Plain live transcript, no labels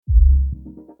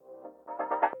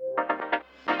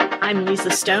I'm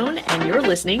Lisa Stone, and you're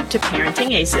listening to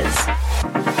Parenting Aces.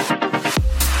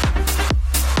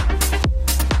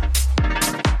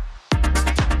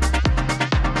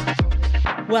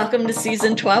 Welcome to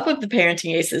Season 12 of the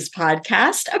Parenting Aces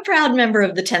podcast, a proud member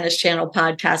of the Tennis Channel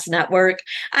Podcast Network.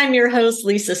 I'm your host,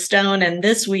 Lisa Stone, and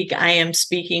this week I am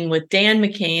speaking with Dan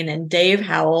McCain and Dave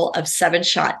Howell of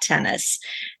 7-Shot Tennis.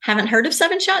 Haven't heard of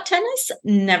 7-Shot Tennis?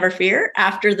 Never fear.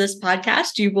 After this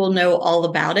podcast, you will know all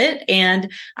about it.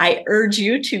 And I urge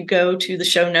you to go to the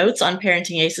show notes on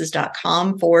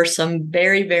parentingaces.com for some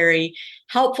very, very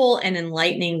helpful and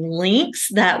enlightening links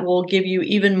that will give you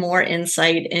even more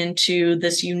insight into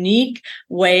this unique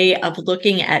way of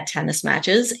looking at tennis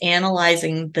matches,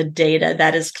 analyzing the data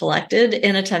that is collected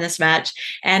in a tennis match,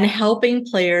 and helping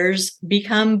players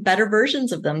become better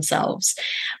versions of themselves.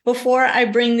 Before I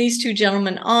bring these two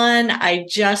gentlemen on, I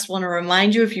just want to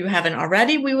remind you, if you haven't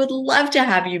already, we would love to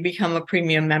have you become a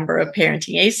premium member of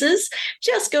Parenting Aces.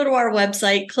 Just go to our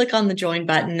website, click on the join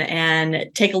button, and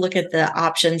take a look at the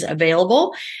options available,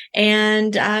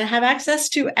 and have access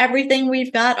to everything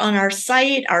we've got on our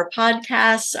site, our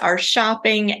podcasts, our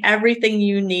shopping, everything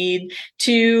you need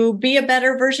to be a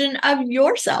better version of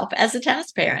yourself as a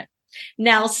tennis parent.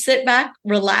 Now sit back,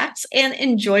 relax, and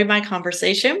enjoy my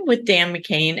conversation with Dan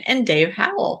McCain and Dave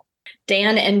Howell.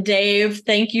 Dan and Dave,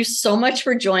 thank you so much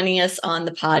for joining us on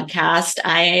the podcast.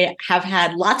 I have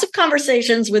had lots of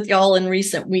conversations with y'all in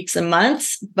recent weeks and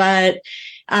months, but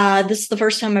this is the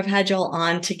first time I've had y'all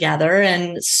on together,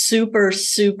 and super,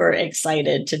 super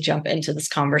excited to jump into this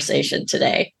conversation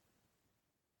today.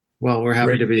 Well, we're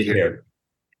happy to be here.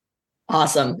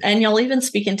 Awesome. And y'all even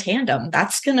speak in tandem.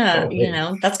 That's gonna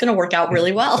work out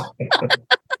really well.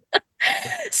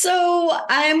 So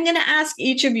I'm going to ask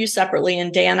each of you separately.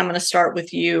 And Dan, I'm going to start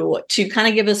with you to kind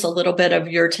of give us a little bit of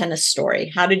your tennis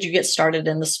story. How did you get started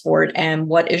in the sport, and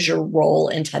what is your role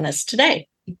in tennis today?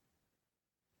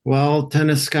 Well,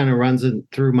 tennis kind of runs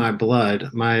through my blood.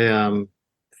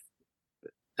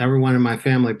 Everyone in my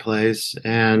family plays,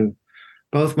 and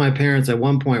both my parents at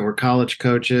one point were college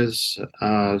coaches.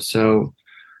 So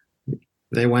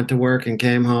they went to work and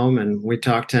came home, and we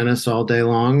talked tennis all day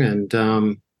long.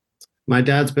 And my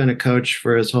dad's been a coach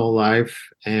for his whole life,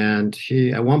 and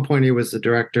at one point he was the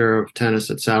director of tennis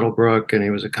at Saddlebrook, and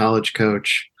he was a college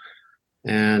coach.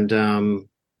 And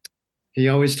he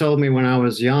always told me when I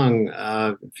was young,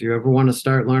 if you ever want to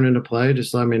start learning to play,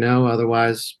 just let me know.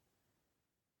 Otherwise,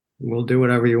 we'll do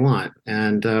whatever you want.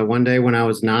 And one day when I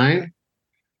was 9,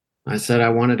 I said I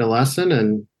wanted a lesson,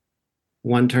 and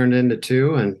 1 turned into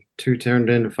 2, and 2 turned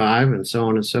into 5, and so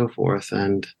on and so forth.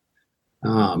 And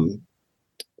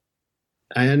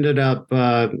I ended up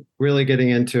really getting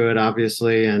into it,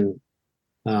 obviously. And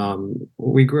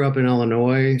we grew up in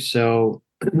Illinois. So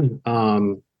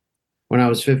when I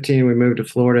was 15, we moved to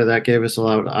Florida. That gave us a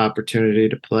lot of opportunity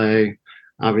to play.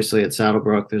 Obviously, at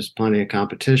Saddlebrook, there's plenty of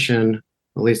competition.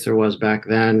 At least there was back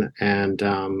then. And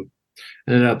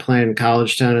ended up playing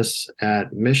college tennis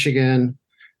at Michigan,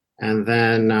 and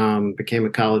then became a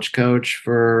college coach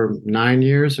for 9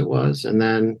 years it was. And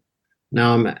then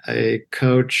now I'm a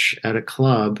coach at a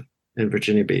club in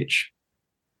Virginia Beach.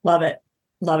 Love it.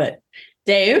 Love it.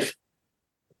 Dave?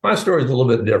 My story is a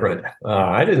little bit different.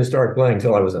 I didn't start playing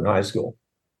until I was in high school.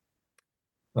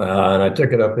 And I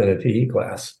took it up in a PE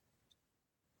class.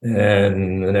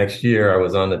 And the next year I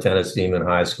was on the tennis team in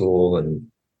high school and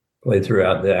played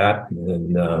throughout that.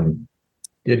 And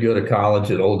did go to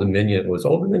college at Old Dominion. It was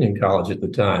Old Dominion College at the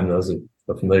time. Those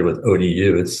are familiar with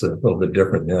ODU. It's a little bit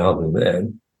different now than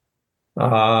then. Then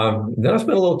I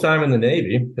spent a little time in the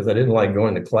Navy because I didn't like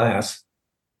going to class.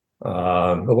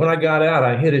 But when I got out,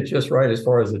 I hit it just right as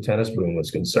far as the tennis boom was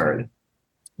concerned.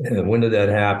 And when did that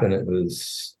happen? It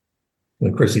was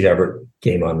when Chrissy Everett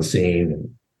came on the scene, and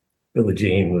Billie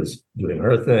Jean was doing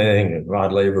her thing, and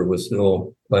Rod Laver was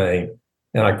still playing.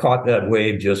 And I caught that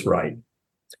wave just right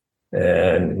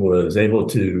and was able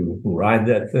to ride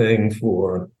that thing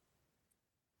for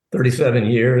 37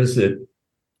 years at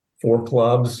 4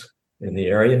 clubs in the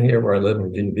area here where I live in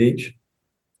Virginia Beach.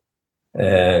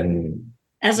 And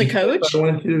as a coach,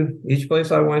 each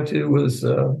place I went to was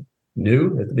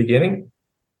new at the beginning.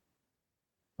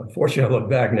 Unfortunately, I look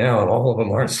back now and all of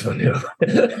them aren't so new.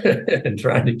 And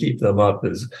trying to keep them up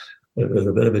is a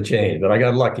bit of a change, but I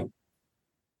got lucky.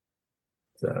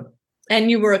 So.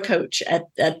 And you were a coach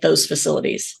at those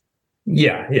facilities.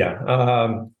 Yeah.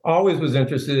 Always was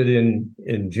interested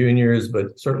in juniors,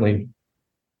 but certainly,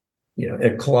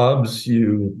 at clubs,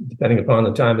 depending upon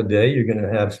the time of day, you're going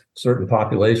to have certain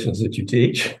populations that you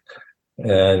teach.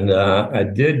 And I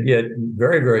did get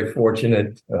very, very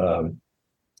fortunate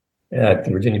at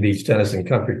the Virginia Beach Tennis and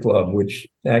Country Club, which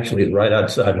actually is right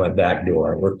outside my back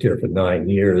door. I worked here for 9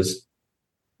 years.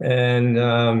 And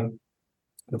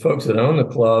the folks that own the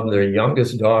club, their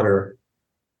youngest daughter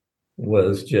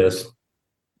was just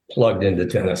plugged into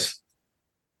tennis.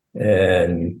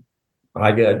 And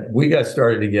we got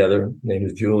started together. Her name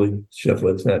is Julie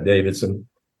Shiflett, not Davidson,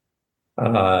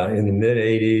 in the mid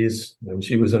 80s, when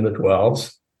she was in the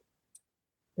 12s.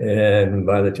 And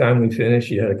by the time we finished,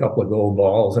 she had a couple of gold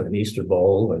balls and an Easter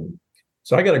Bowl. And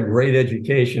so I got a great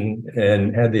education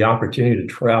and had the opportunity to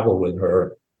travel with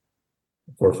her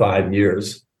for 5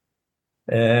 years.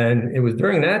 And it was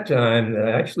during that time that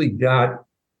I actually got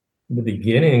the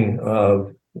beginning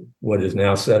of what is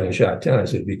now 7-shot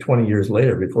tennis. It'd be 20 years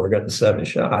later before I got the 7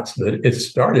 shots, but it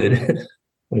started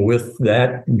with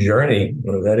that journey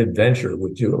or that adventure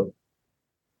with Julie.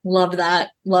 Love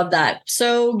that. Love that.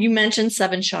 So you mentioned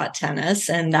 7-shot tennis,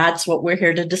 and that's what we're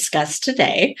here to discuss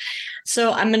today.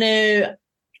 So I'm going to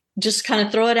just kind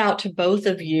of throw it out to both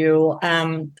of you.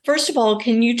 First of all,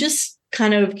 can you just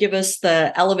kind of give us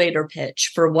the elevator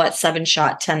pitch for what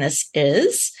 7-shot tennis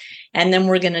is? And then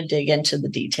we're going to dig into the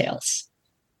details.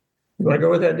 You want to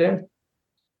go with that, Dan?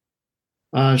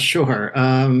 Sure.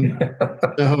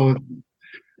 So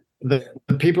the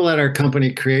people at our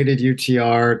company created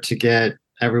UTR to get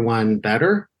everyone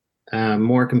better,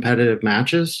 more competitive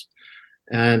matches.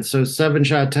 And so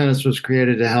 7-shot tennis was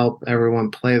created to help everyone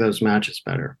play those matches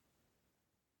better.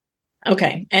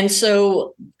 Okay. And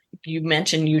so you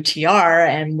mentioned UTR,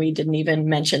 and we didn't even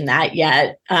mention that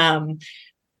yet.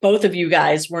 Both of you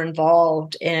guys were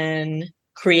involved in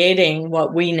creating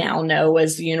what we now know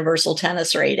as the Universal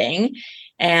Tennis Rating.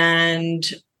 And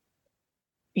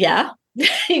yeah,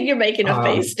 you're making a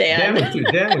face, Dan.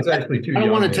 Dan was actually too young. I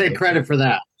don't want to take credit for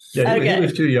that. Yeah, he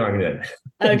was too young then.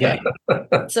 Okay.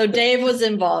 So Dave was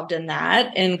involved in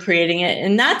that, in creating it.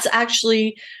 And that's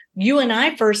actually, you and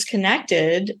I first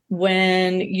connected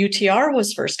when UTR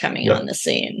was first coming on the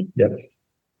scene. Yep.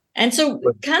 And so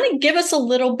kind of give us a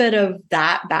little bit of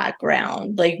that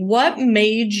background. Like, what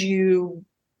made you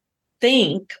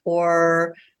think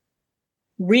or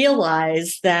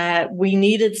realize that we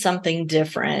needed something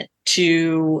different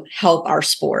to help our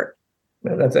sport?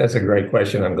 That's a great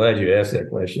question. I'm glad you asked that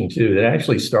question too. It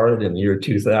actually started in the year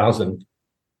 2000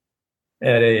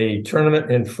 at a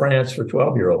tournament in France for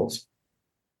 12-year-olds,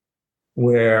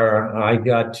 where I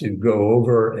got to go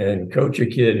over and coach a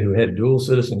kid who had dual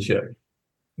citizenship.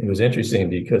 It was interesting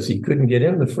because he couldn't get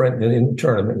in the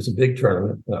tournament. It was a big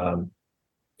tournament.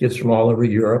 Kids from all over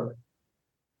Europe,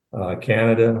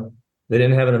 Canada. They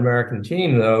didn't have an American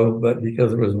team, though, but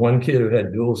because there was one kid who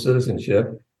had dual citizenship,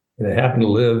 and they happened to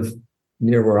live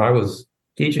near where I was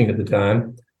teaching at the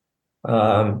time,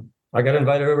 I got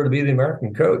invited over to be the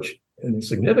American coach. And the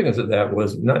significance of that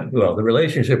was the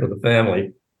relationship with the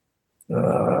family.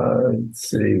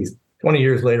 20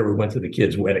 years later, we went to the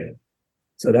kid's wedding.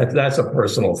 So that's a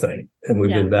personal thing. And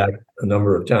we've been back a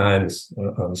number of times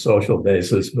on a social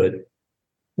basis. But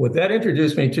what that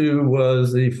introduced me to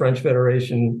was the French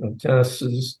Federation of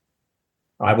Tennis's,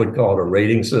 I would call it a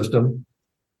rating system.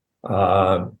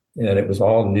 And it was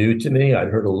all new to me. I'd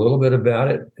heard a little bit about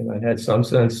it, and I had some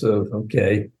sense of,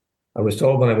 okay, I was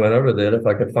told when I went over that if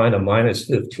I could find a minus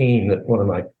 15, that one of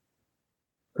my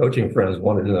coaching friends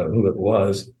wanted to know who it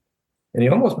was. And he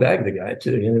almost bagged the guy,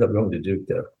 too. He ended up going to Duke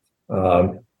there.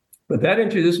 But that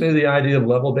introduced me to the idea of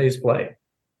level-based play.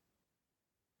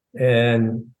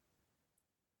 And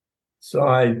so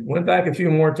I went back a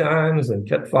few more times and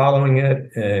kept following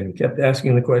it and kept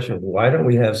asking the question, why don't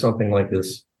we have something like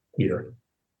this here?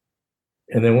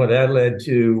 And then what that led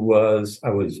to was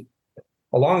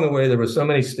along the way, there were so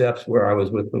many steps where I was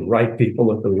with the right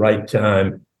people at the right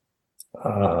time.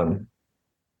 A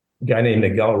guy named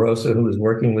Miguel Rosa, who was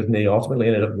working with me, ultimately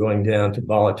ended up going down to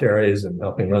Voluntaries and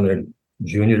helping run their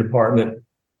junior department.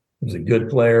 He was a good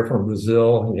player from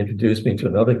Brazil. He introduced me to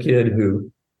another kid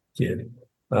who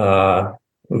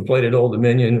played at Old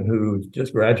Dominion, who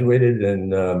just graduated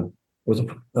and was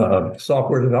a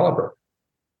software developer.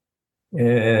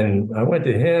 And I went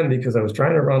to him because I was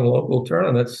trying to run local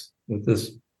tournaments with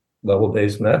this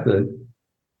level-based method.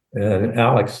 And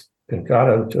Alex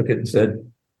Pincado took it and said,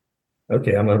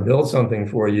 okay, I'm going to build something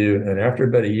for you. And after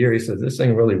about a year, he says, this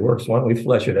thing really works. Why don't we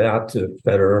flesh it out to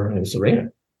Federer and Serena?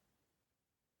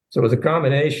 So it was a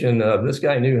combination of this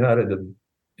guy knew how to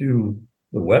do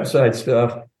the website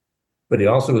stuff, but he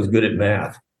also was good at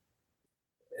math.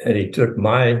 And he took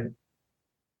my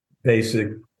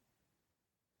basic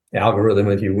algorithm,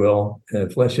 if you will,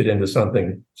 and fleshed it into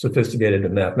something sophisticated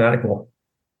and mathematical.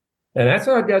 And that's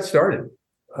how it got started.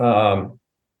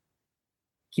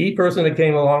 Key person that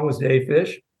came along was Dave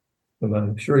Fish.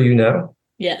 I'm sure you know.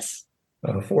 Yes.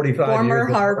 45 former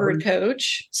years Harvard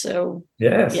coach. So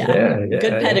yes, yeah.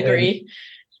 Good pedigree.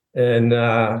 And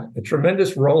a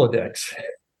tremendous Rolodex.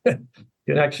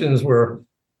 Connections were,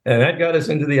 and that got us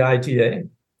into the ITA.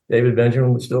 David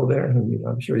Benjamin was still there.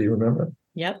 I'm sure you remember.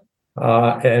 Yep.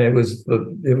 And it was,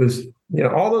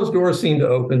 all those doors seemed to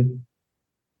open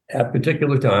at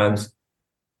particular times.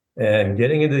 And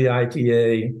getting into the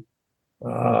ITA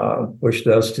pushed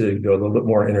us to go a little bit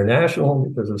more international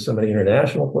because of so many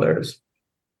international players.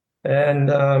 And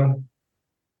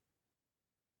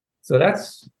so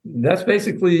that's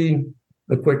basically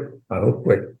the quick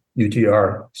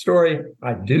UTR story.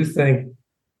 I do think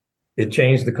it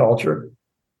changed the culture.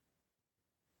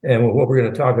 And what we're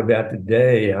going to talk about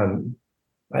today,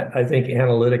 I think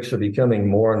analytics are becoming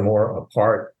more and more a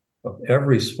part of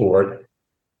every sport.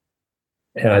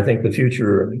 And I think the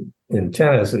future in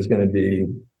tennis is going to be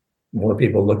more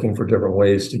people looking for different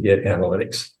ways to get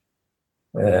analytics.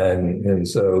 And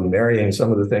so marrying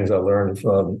some of the things I learned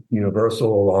from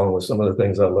Universal along with some of the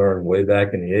things I learned way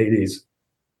back in the 80s,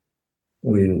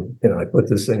 I put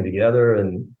this thing together.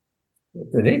 And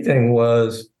the neat thing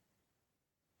was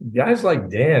guys like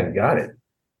Dan got it.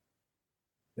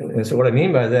 And so what I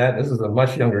mean by that, this is a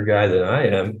much younger guy than I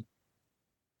am.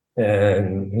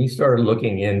 And he started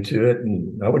looking into it,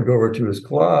 and I would go over to his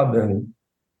club and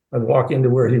I'd walk into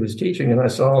where he was teaching and I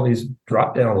saw all these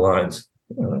drop down lines.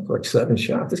 Like 7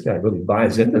 shots. This guy really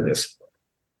buys into this.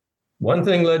 One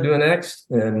thing led to the next,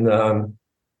 and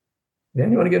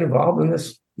Dan, you want to get involved in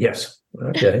this? Yes.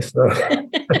 Okay. So,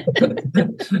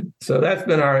 so that's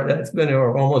been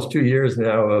our almost 2 years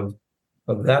now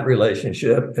of that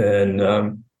relationship, and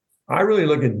I really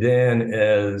look at Dan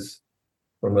as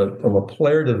from a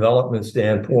player development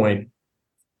standpoint.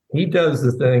 He does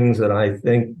the things that I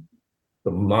think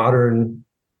the modern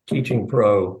teaching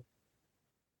pro,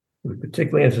 who's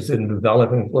particularly interested in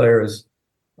developing players,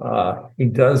 he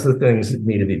does the things that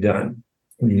need to be done.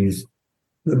 He's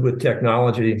good with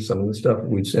technology. Some of the stuff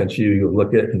we've sent you, you'll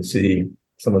look at and see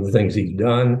some of the things he's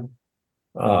done.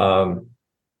 But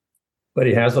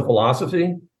he has a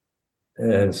philosophy,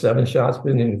 and 7 Shot's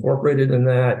been incorporated in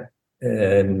that.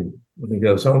 And when he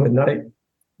goes home at night,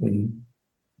 he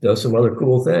does some other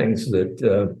cool things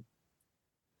that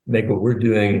make what we're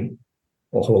doing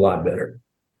a whole lot better.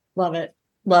 Love it.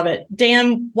 Love it.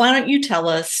 Dan, why don't you tell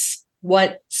us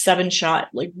what 7 Shot,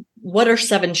 like what are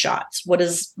 7 Shots? What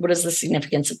is the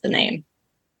significance of the name?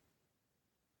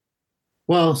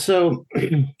 Well, so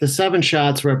the 7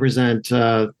 shots represent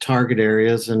target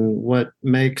areas, and what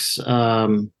makes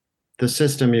the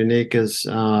system unique is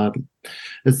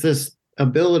it's this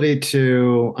ability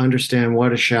to understand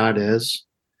what a shot is,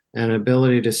 and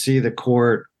ability to see the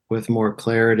court with more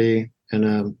clarity in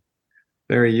a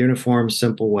very uniform,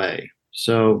 simple way.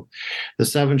 So the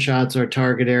 7 shots are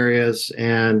target areas,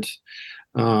 and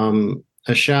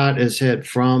a shot is hit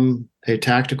from a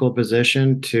tactical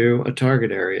position to a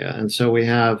target area. And so we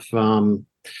have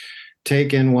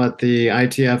taken what the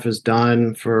ITF has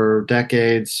done for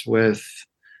decades with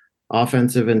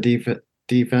offensive and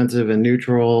defensive and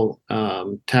neutral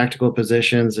tactical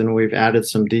positions, and we've added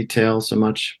some detail, so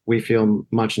much we feel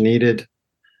much needed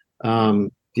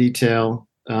detail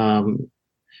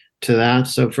to that.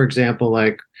 So, for example,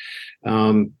 like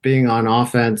being on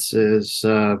offense is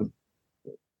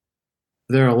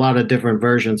there are a lot of different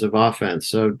versions of offense.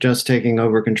 So just taking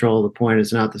over control of the point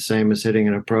is not the same as hitting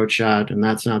an approach shot, and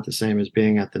that's not the same as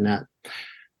being at the net.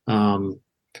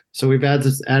 So we've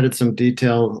added some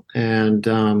detail, and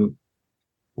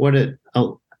what it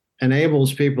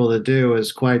enables people to do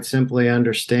is quite simply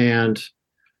understand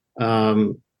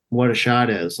what a shot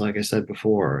is, like I said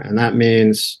before. And that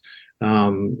means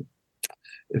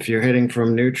if you're hitting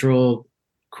from neutral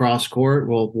cross court,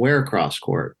 well, where cross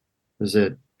court? Is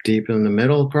it deep in the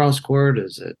middle cross court?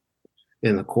 Is it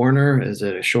in the corner? Is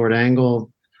it a short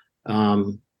angle?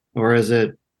 Or is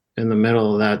it in the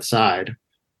middle of that side?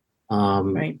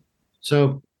 Right.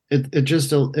 So it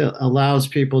just allows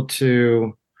people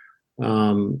to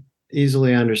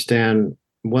easily understand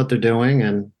what they're doing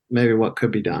and maybe what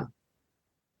could be done.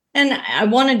 And I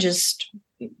want to just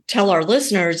tell our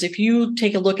listeners, if you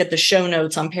take a look at the show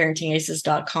notes on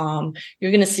parentingaces.com,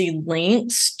 you're going to see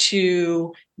links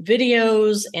to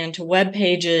videos and to web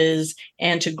pages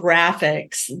and to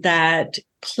graphics that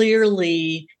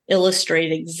clearly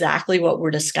illustrate exactly what we're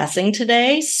discussing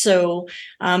today. So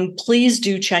please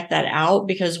do check that out,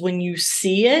 because when you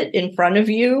see it in front of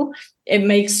you, it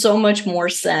makes so much more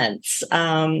sense.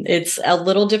 It's a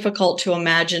little difficult to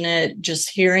imagine it just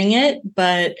hearing it,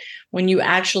 but when you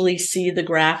actually see the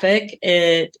graphic,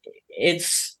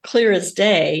 it's clear as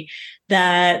day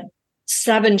that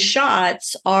 7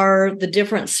 shots are the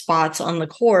different spots on the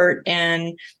court.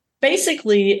 And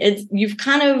basically, you've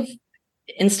kind of,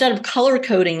 instead of color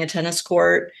coding a tennis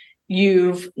court,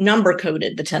 you've number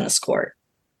coded the tennis court.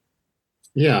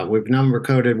 Yeah, we've number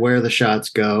coded where the shots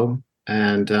go,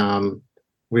 and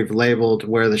we've labeled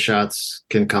where the shots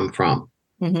can come from.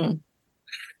 Mm-hmm.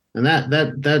 And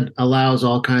that allows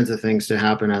all kinds of things to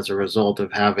happen as a result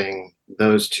of having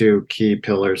those two key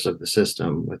pillars of the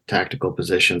system with tactical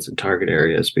positions and target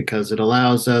areas, because it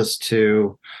allows us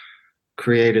to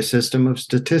create a system of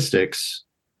statistics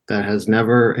that has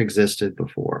never existed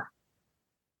before.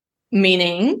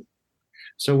 Meaning?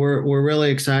 So we're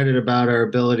really excited about our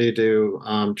ability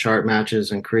to chart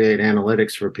matches and create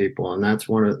analytics for people, and that's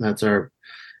one of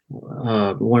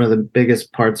the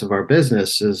biggest parts of our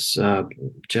business is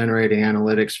generating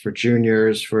analytics for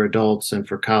juniors, for adults, and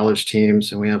for college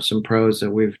teams. And we have some pros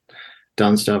that we've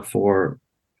done stuff for.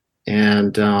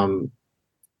 And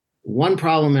one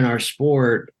problem in our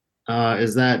sport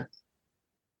is that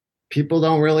people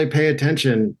don't really pay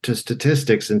attention to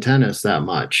statistics in tennis that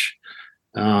much.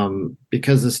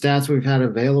 Because the stats we've had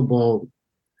available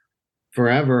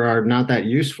forever are not that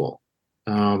useful.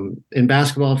 In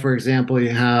basketball, for example, you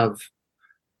have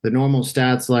the normal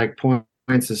stats like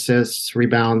points, assists,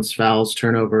 rebounds, fouls,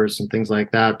 turnovers, and things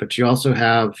like that. But you also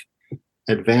have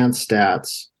advanced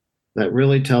stats that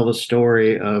really tell the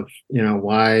story of,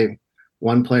 why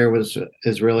one player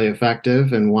is really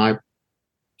effective and why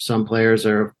some players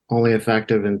are only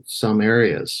effective in some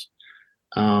areas.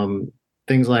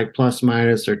 Things like plus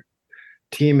minus or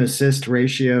team assist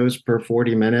ratios per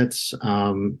 40 minutes,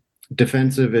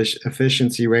 defensive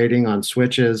efficiency rating on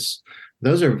switches.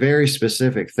 Those are very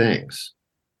specific things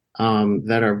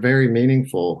that are very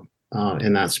meaningful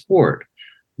in that sport.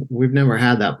 We've never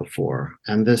had that before.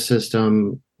 And this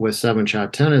system with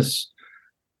 7-shot tennis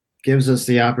gives us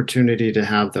the opportunity to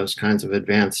have those kinds of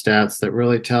advanced stats that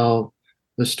really tell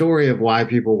the story of why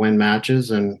people win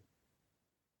matches and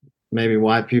maybe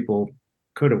why people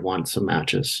could have won some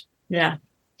matches. Yeah.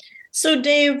 So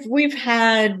Dave, we've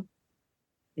had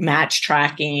match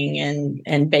tracking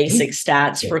and basic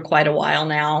stats for quite a while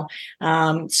now.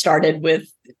 Started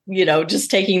with,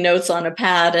 just taking notes on a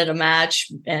pad at a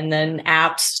match, and then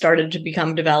apps started to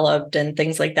become developed and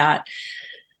things like that.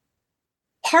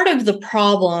 Part of the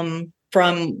problem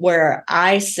from where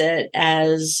I sit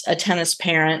as a tennis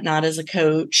parent, not as a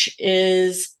coach,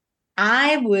 is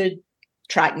I would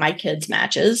track my kids'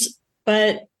 matches,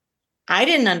 but I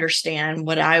didn't understand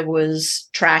what I was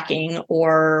tracking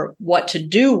or what to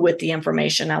do with the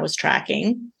information I was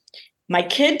tracking. My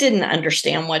kid didn't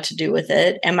understand what to do with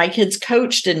it, and my kid's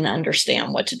coach didn't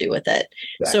understand what to do with it.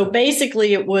 Exactly. So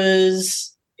basically it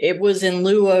was in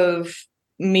lieu of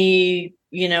me,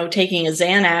 taking a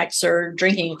Xanax or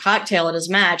drinking a cocktail at his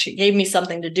match. It gave me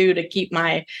something to do to keep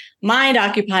my mind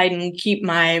occupied and keep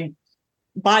my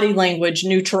body language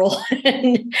neutral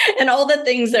and all the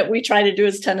things that we try to do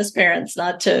as tennis parents,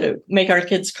 not to make our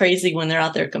kids crazy when they're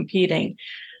out there competing.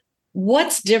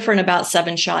 What's different about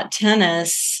 7-shot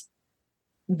tennis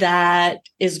that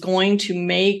is going to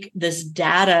make this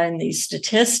data and these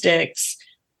statistics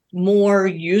more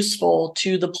useful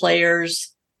to the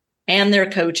players and their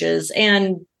coaches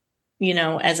and,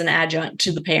 as an adjunct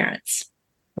to the parents?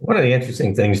 One of the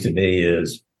interesting things to me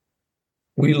is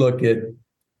we look at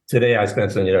today. I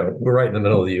spent some, we're right in the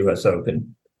middle of the U.S.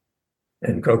 Open,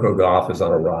 and Coco Gauff is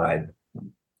on a ride.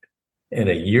 And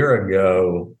a year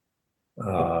ago,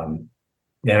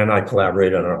 Dan and I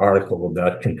collaborated on an article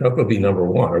about, can Coco be number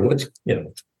one, or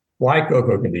why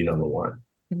Coco can be number one.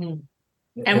 Mm-hmm.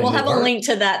 And we'll have a link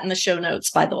to that in the show notes,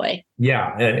 by the way.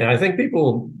 Yeah, and I think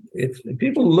if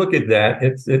people look at that,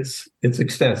 it's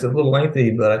extensive, a little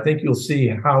lengthy, but I think you'll see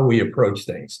how we approach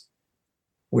things,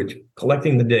 which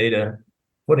collecting the data,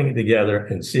 putting it together,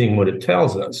 and seeing what it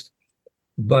tells us.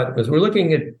 But as we're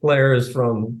looking at players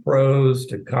from pros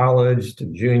to college to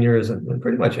juniors and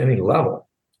pretty much any level,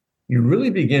 you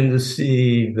really begin to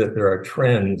see that there are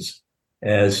trends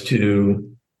as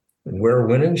to where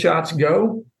winning shots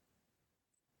go.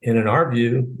 And in our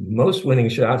view, most winning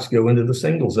shots go into the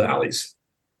singles alleys.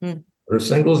 There are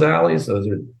singles alleys, those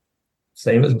are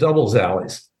same as doubles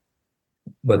alleys,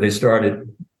 but they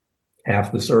started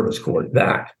half the service court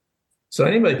back. So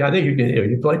anybody, I think you can,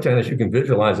 you play tennis, you can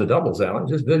visualize a doubles alley.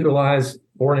 Just visualize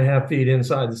 4.5 feet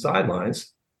inside the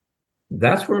sidelines.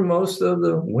 That's where most of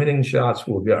the winning shots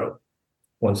will go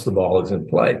once the ball is in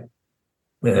play.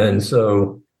 And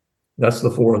so that's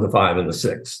the 4, the 5, and the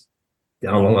 6.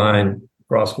 Down the line,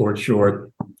 cross court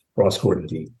short, cross court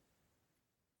deep.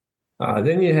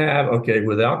 Then you have,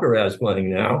 with Alcaraz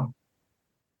playing now,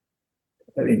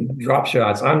 I mean, drop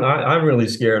shots. I'm really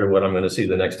scared of what I'm going to see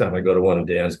the next time I go to one of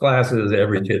Dan's classes.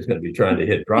 Every kid's going to be trying to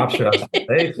hit drop shots from the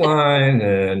baseline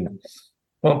and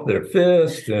pump their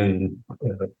fist. And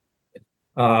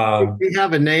we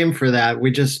have a name for that.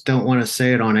 We just don't want to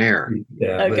say it on air.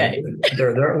 Yeah. Okay.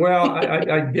 Well,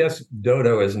 I guess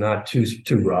dodo is not too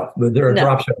rough, but there are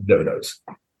drop shot dodos.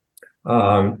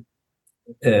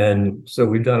 And so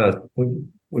we've got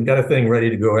a thing ready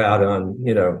to go out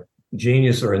on,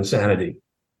 genius or insanity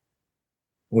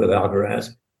with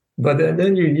Alcaraz. But then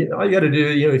all you got to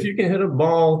do, if you can hit a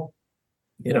ball,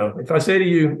 if I say to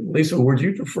you, Lisa, would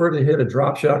you prefer to hit a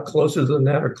drop shot closer to the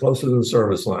net or closer to the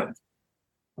service line?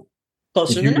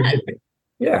 Closer to the net.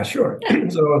 Yeah, sure. Yeah.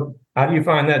 So how do you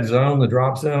find that zone, the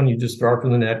drop zone? You just start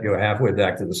from the net, go halfway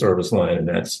back to the service line, and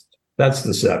that's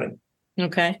the 7.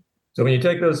 Okay. So when you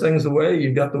take those things away,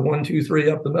 you've got the 1, 2,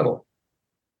 3 up the middle.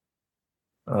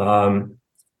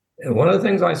 And one of the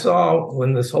things I saw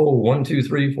when this whole 1, 2,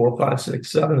 3, 4, 5,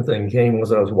 6, 7 thing came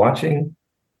was I was watching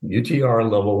UTR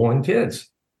level 1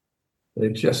 kids. They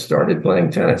just started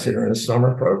playing tennis here in a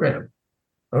summer program.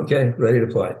 Okay, ready to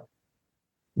play.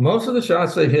 Most of the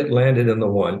shots they hit landed in the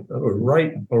 1,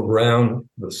 right around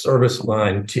the service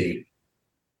line tee.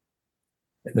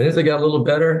 And then as they got a little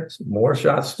better, more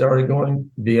shots started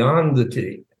going beyond the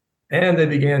tee. And they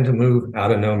began to move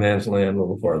out of no man's land a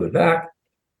little farther back.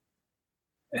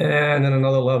 And then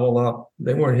another level up.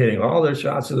 They weren't hitting all their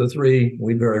shots to the 3.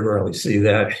 We very rarely see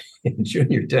that in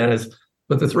junior tennis.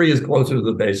 But the 3 is closer to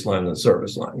the baseline than the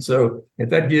service line. So if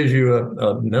that gives you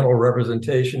a mental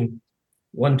representation,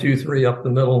 1, 2, 3 up the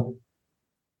middle,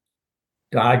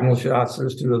 diagonal shots,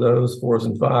 there's 2 of those, 4s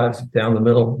and 5s down the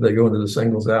middle. They go into the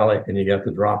singles alley and you got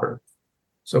the dropper.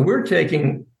 So we're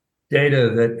taking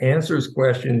data that answers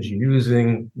questions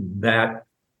using that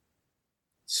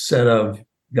set of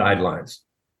guidelines.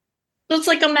 So it's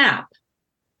like a map.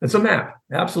 It's a map,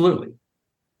 absolutely.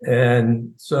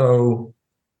 And so,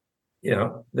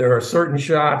 there are certain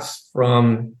shots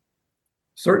from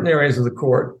certain areas of the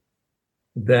court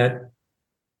that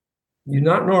you're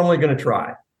not normally going to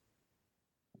try.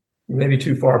 Maybe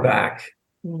too far back,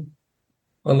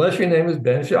 unless your name is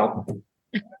Ben Shelton.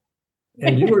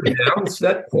 And you were down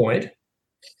set point,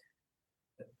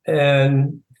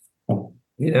 and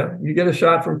you get a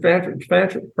shot from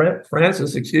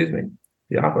Francis,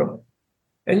 Diapo,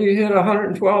 and you hit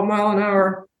 112 mile an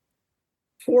hour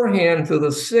forehand to the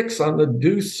 6 on the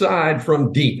deuce side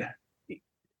from deep.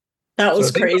 That was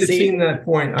crazy. If you've seen that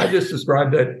point, I just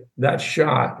described that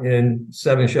shot in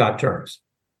 7-shot terms.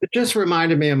 It just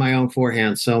reminded me of my own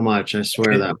forehand so much. I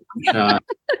swear that shot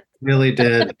really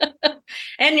did.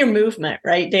 And your movement,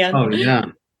 right, Dan? Oh, yeah.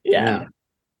 Yeah.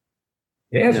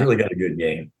 Dan's really got a good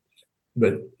game,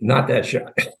 but not that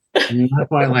shot. That's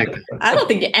why I like it. I don't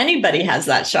think anybody has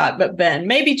that shot but Ben.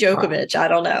 Maybe Djokovic. I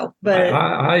don't know. But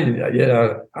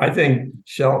I think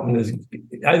Shelton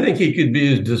I think he could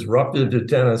be as disruptive to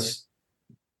tennis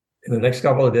in the next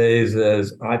couple of days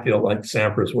as I feel like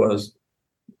Sampras was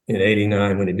in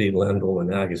 '89 when he beat Lendl and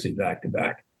Agassi back to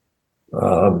back.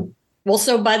 Well,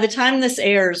 so by the time this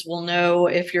airs, we'll know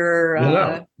if you're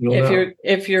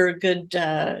if you're a good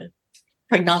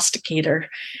prognosticator.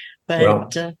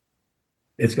 But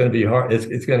it's going to be hard.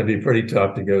 It's going to be pretty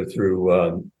tough to go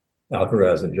through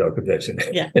Alcaraz and Djokovic.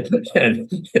 Yeah. And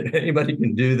if anybody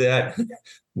can do that,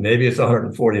 maybe it's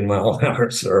 140 mile an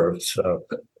hour serve. So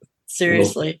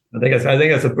seriously, I think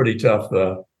that's a pretty tough.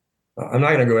 I'm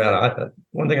not going to go out.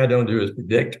 One thing I don't do is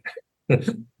predict,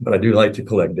 but I do like to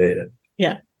collect data.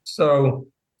 Yeah. So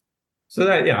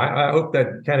that I hope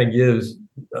that kind of gives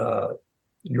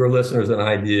your listeners an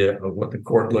idea of what the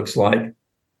court looks like.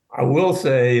 I will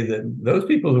say that those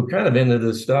people who are kind of into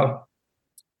this stuff,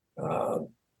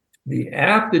 the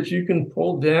app that you can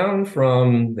pull down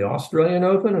from the Australian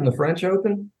Open and the French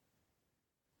Open,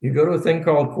 you go to a thing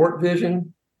called Court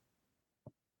Vision,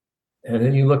 and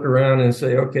then you look around and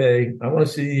say, okay, I want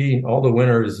to see all the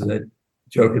winners that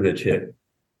Djokovic hit.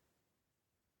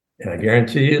 And I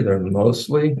guarantee you they're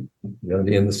mostly going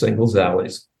to be in the singles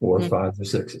alleys, 4s, 5s, or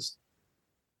 6s.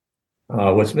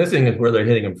 What's missing is where they're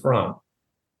hitting them from.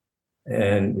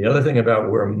 And the other thing about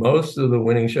where most of the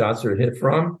winning shots are hit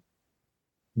from,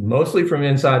 mostly from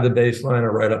inside the baseline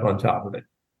or right up on top of it.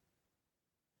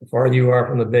 The farther you are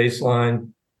from the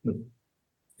baseline, the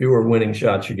fewer winning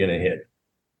shots you're going to hit.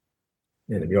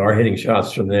 And if you are hitting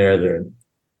shots from there,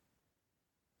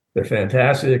 they're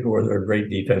fantastic, or they're great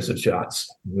defensive shots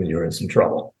when you're in some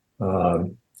trouble.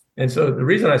 And so the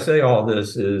reason I say all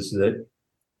this is that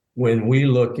when we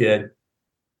look at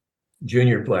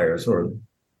junior players or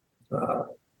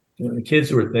the kids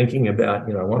who are thinking about,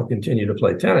 I want to continue to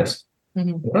play tennis,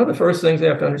 One of the first things they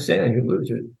have to understand, you alluded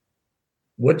to it,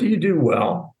 what do you do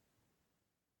well?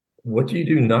 What do you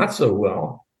do not so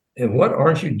well? And what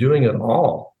aren't you doing at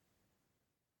all?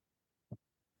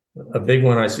 A big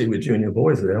one I see with junior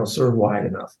boys is they don't serve wide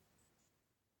enough.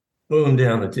 Boom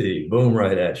down the tee, boom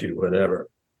right at you, whatever.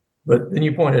 But then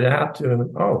you pointed out to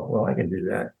them, oh, well, I can do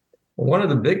that. Well, one of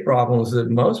the big problems that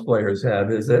most players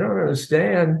have is they don't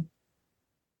understand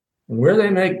where they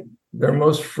make their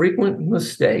most frequent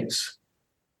mistakes.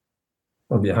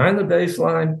 From behind the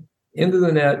baseline, into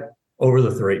the net, over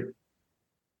the three.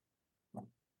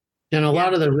 And a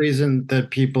lot of the reason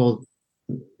that people,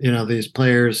 these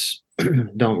players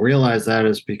don't realize that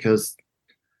is because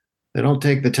they don't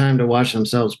take the time to watch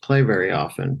themselves play very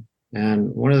often.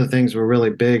 And one of the things we're really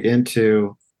big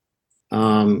into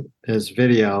is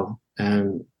video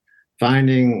and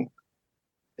finding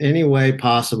any way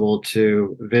possible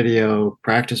to video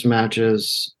practice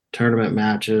matches, tournament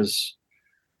matches,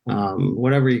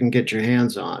 whatever you can get your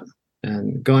hands on.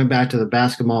 And going back to the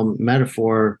basketball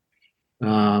metaphor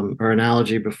or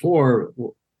analogy before,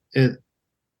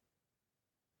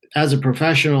 as a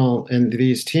professional in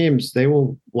these teams, they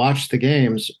will watch the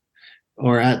games,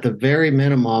 or at the very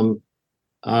minimum,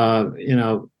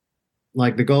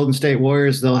 like the Golden State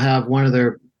Warriors, they'll have one of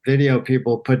their video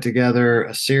people put together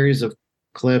a series of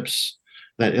clips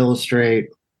that illustrate,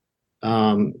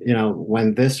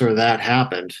 when this or that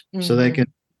happened, so they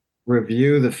can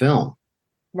review the film.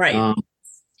 Right.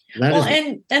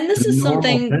 And this is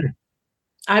something thing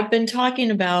I've been talking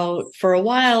about for a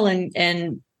while,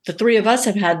 and the three of us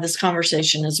have had this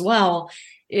conversation as well,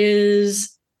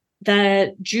 is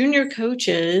that junior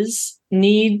coaches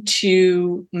need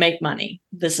to make money.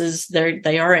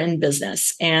 They are in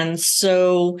business. And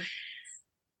so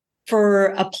for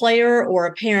a player or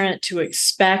a parent to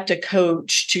expect a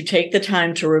coach to take the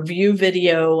time to review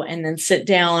video and then sit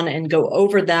down and go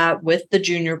over that with the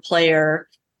junior player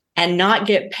and not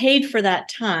get paid for that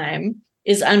time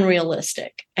is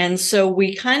unrealistic. And so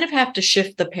we kind of have to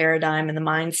shift the paradigm and the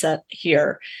mindset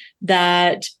here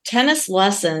that tennis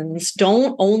lessons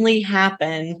don't only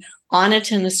happen on a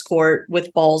tennis court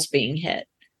with balls being hit.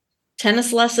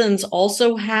 Tennis lessons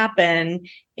also happen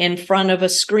in front of a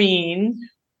screen,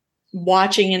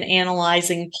 watching and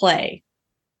analyzing play.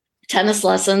 Tennis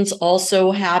lessons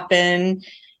also happen,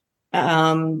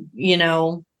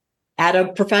 at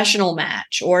a professional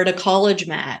match or at a college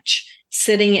match,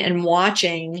 sitting and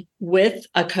watching with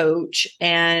a coach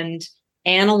and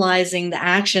analyzing the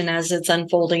action as it's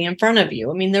unfolding in front of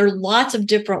you. I mean, there are lots of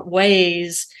different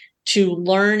ways to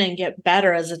learn and get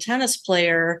better as a tennis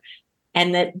player,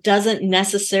 and that doesn't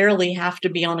necessarily have to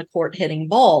be on a court hitting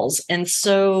balls. And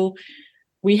so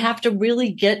we have to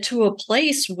really get to a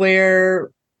place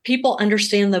where people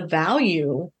understand the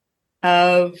value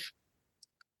of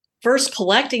first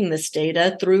collecting this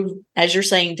data through, as you're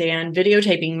saying, Dan,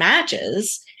 videotaping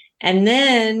matches, and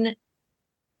then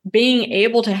being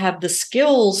able to have the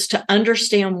skills to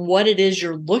understand what it is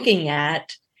you're looking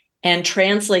at and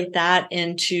translate that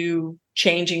into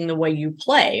changing the way you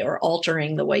play or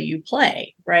altering the way you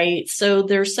play, right? So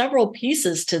there's several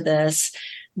pieces to this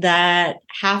that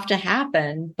have to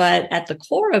happen, but at the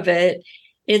core of it,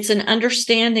 it's an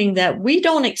understanding that we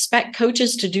don't expect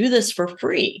coaches to do this for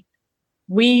free.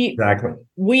 We,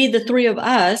 the three of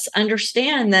us,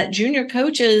 understand that junior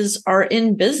coaches are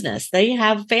in business. They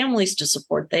have families to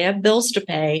support. They have bills to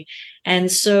pay. And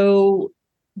so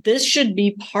this should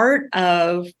be part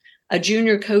of a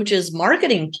junior coach's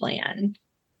marketing plan,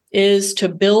 is to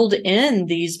build in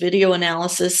these video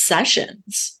analysis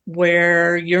sessions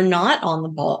where you're not on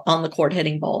the court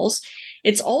hitting balls.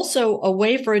 It's also a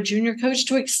way for a junior coach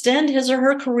to extend his or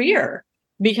her career,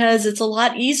 because it's a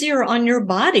lot easier on your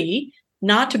body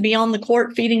not to be on the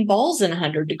court feeding balls in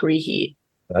 100-degree heat.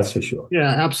 That's for sure. Yeah,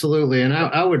 absolutely. And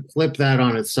I would flip that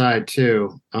on its side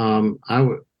too. I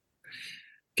would,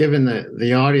 given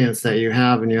the audience that you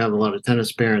have, and you have a lot of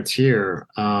tennis parents here,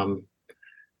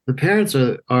 the parents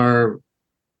are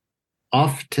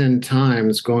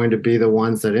oftentimes going to be the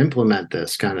ones that implement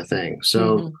this kind of thing.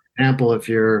 So, for example, if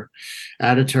you're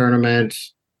at a tournament,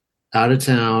 out of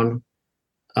town,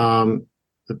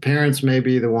 the parents may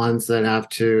be the ones that have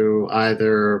to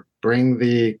either bring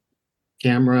the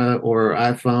camera or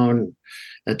iPhone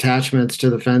attachments to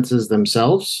the fences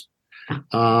themselves,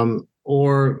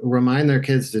 or remind their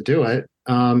kids to do it.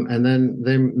 And then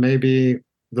they may be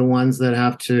the ones that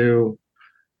have to,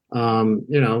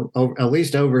 at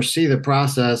least oversee the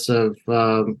process of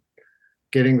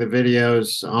getting the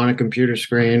videos on a computer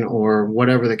screen or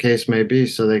whatever the case may be,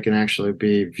 so they can actually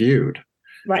be viewed.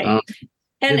 Right.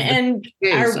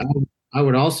 I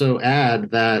would also add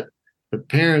that the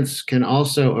parents can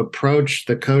also approach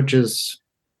the coaches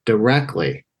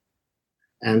directly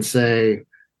and say,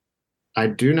 I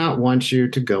do not want you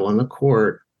to go on the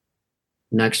court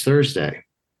next Thursday.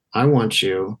 I want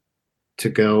you to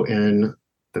go in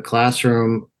the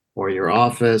classroom or your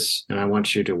office, and I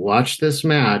want you to watch this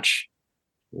match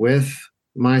with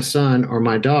my son or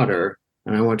my daughter,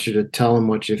 and I want you to tell them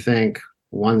what you think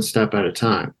one step at a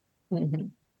time. Mm-hmm.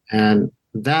 And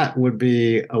that would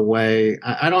be a way.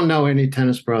 I don't know any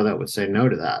tennis pro that would say no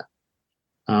to that.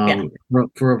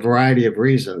 For a variety of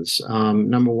reasons.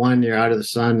 Number one, you're out of the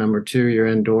sun. Number two, you're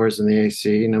indoors in the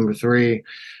AC. Number three,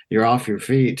 you're off your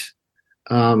feet.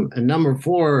 And number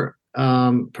four,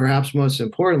 perhaps most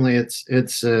importantly,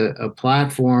 it's a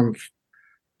platform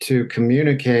to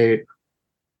communicate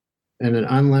in an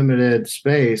unlimited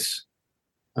space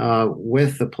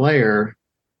with the player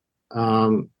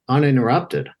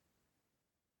uninterrupted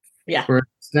for an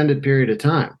extended period of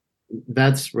time.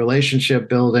 That's relationship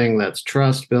building, that's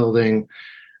trust building,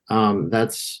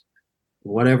 that's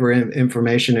whatever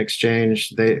information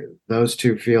exchange those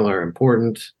two feel are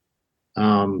important.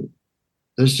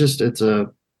 It's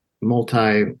a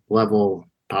multi-level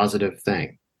positive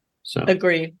thing. So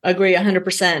agree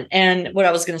 100%. And what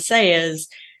I was going to say is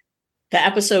the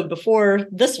episode before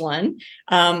this one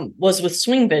was with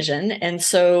Swing Vision. And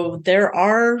so there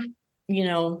are,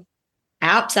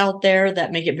 apps out there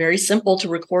that make it very simple to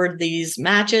record these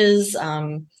matches.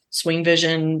 Swing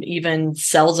Vision even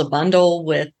sells a bundle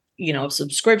with,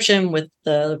 subscription with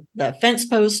the fence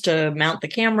post to mount the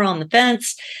camera on the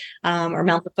fence or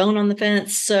mount the phone on the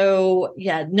fence. So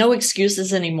no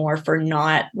excuses anymore for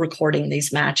not recording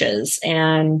these matches.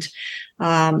 And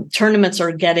tournaments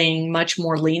are getting much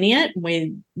more lenient.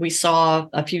 We saw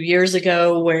a few years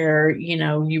ago where,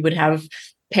 you would have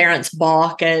parents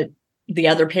balk at the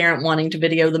other parent wanting to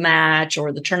video the match,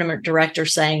 or the tournament director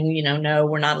saying, no,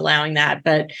 we're not allowing that.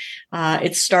 But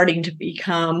it's starting to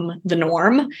become the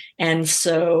norm. And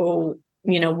so,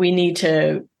 we need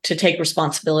to take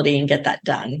responsibility and get that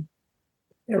done.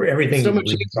 Everything so much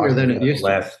easier than it used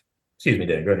to. Excuse me,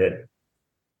 Dan, go ahead.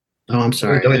 Oh, I'm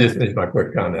sorry. Let me just finish my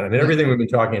quick comment. I mean, everything we've been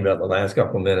talking about the last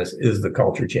couple of minutes is the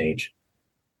culture change.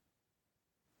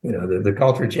 The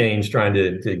culture change, trying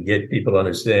to get people to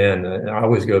understand. I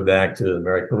always go back to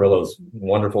Mary Carrillo's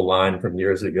wonderful line from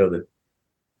years ago that,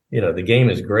 the game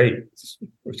is great.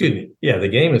 Excuse me. Yeah, the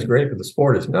game is great, but the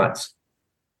sport is nuts.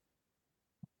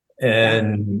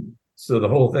 And so the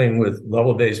whole thing with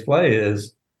level-based play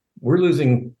is we're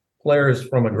losing players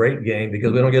from a great game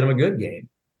because we don't get them a good game.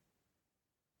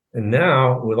 And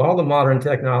now, with all the modern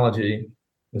technology,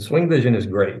 the Swing Vision is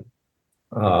great.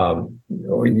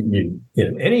 Any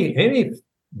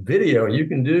video you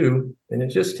can do, and it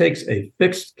just takes a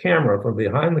fixed camera from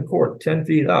behind the court, 10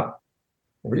 feet up,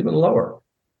 or even lower,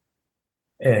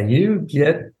 and you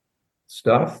get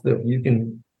stuff that you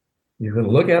can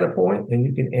look at a point and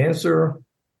you can answer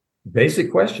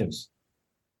basic questions.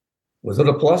 Was it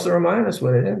a plus or a minus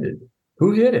when it ended?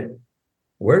 Who hit it?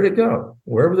 Where did it go?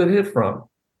 Where was it hit from?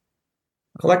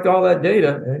 Collect all that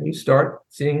data, and you start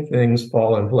seeing things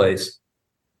fall in place.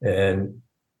 And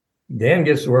Dan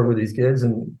gets to work with these kids,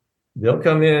 and he'll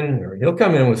come in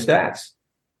with stats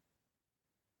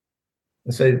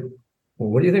and say, well,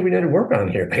 what do you think we need to work on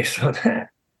here based on that?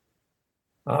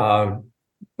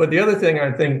 But the other thing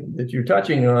I think that you're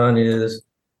touching on is,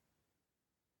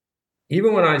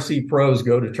 even when I see pros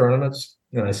go to tournaments,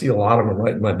 and I see a lot of them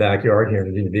right in my backyard here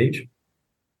in Virginia Beach,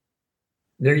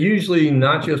 they're usually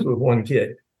not just with one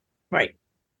kid. Right.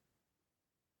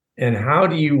 And how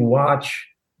do you watch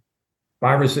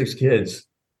 5 or 6 kids,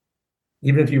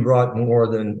 even if you brought more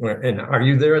than, and are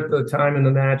you there at the time in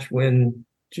the match when,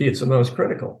 it's the most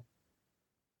critical?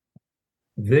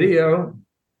 Video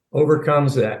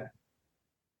overcomes that.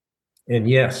 And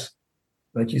yes,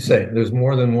 like you say, there's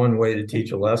more than one way to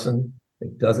teach a lesson.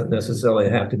 It doesn't necessarily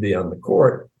have to be on the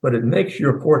court, but it makes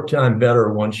your court time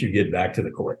better once you get back to the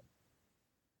court.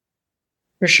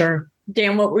 For sure.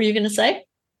 Dan, what were you going to say?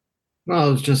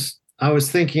 Well, I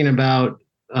was thinking about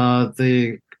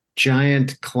the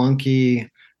giant clunky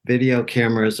video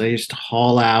cameras I used to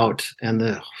haul out, and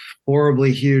the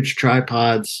horribly huge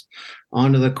tripods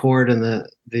onto the court in the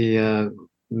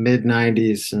mid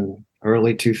 90s and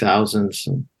early 2000s.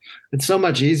 And it's so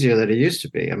much easier than it used to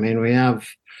be. I mean, we have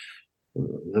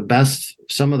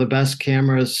some of the best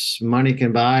cameras money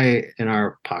can buy in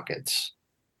our pockets.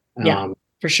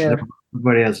 For sure.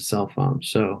 Everybody has a cell phone.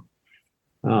 So,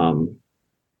 go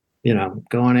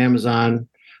on Amazon,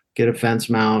 get a fence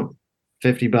mount,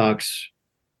 $50.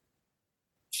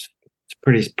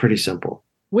 It's pretty simple.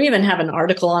 We even have an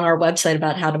article on our website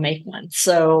about how to make one.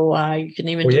 So you can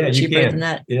even do it cheaper than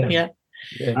that. Yeah.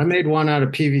 I made one out of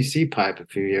PVC pipe a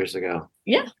few years ago.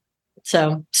 Yeah.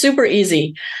 So super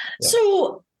easy. Yeah.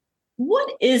 So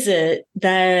what is it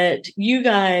that you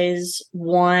guys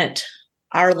want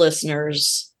our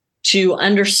listeners to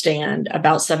understand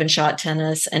about 7-shot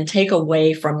tennis and take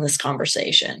away from this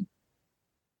conversation?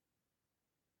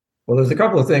 Well, there's a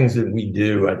couple of things that we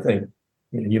do. I think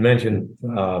you mentioned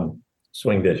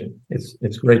swing vision.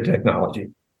 It's great technology.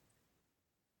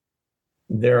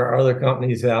 There are other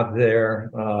companies out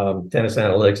there. Tennis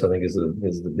Analytics, I think, is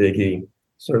the biggie.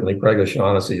 Certainly, Craig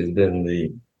O'Shaughnessy has been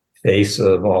the face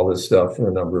of all this stuff for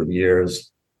a number of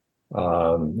years.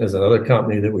 There's another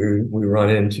company that we run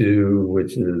into,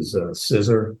 which is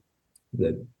Scissor,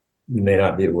 that you may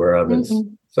not be aware of. It's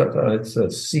a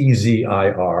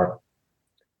CZIR.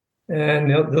 And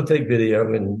they'll take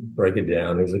video and break it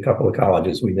down. There's a couple of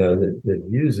colleges we know that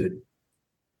use it.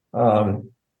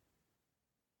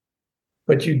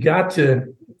 But you got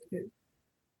to,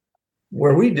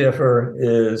 where we differ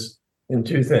is in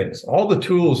two things. All the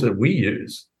tools that we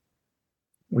use,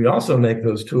 we also make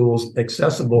those tools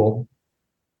accessible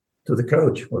to the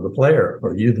coach or the player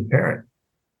or you, the parent.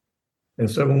 And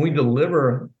so when we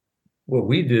deliver what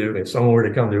we do, if someone were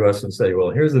to come to us and say,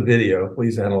 well, here's the video,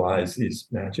 please analyze these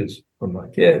matches from my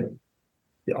kid.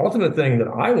 The ultimate thing that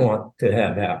I want to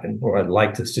have happen, or I'd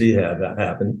like to see have that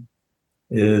happen,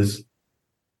 is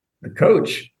the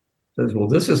coach says, well,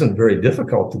 this isn't very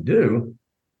difficult to do.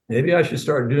 Maybe I should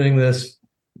start doing this.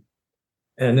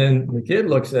 And then the kid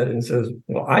looks at it and says,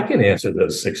 well, I can answer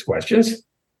those 6 questions.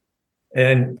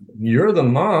 And you're the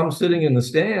mom sitting in the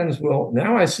stands. Well,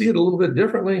 now I see it a little bit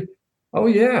differently. Oh,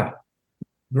 yeah.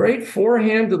 Great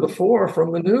forehand to the 4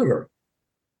 from maneuver.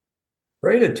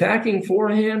 Great attacking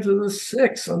forehand to the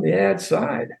 6 on the ad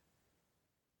side.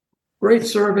 Great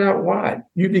serve out wide.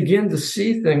 You begin to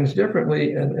see things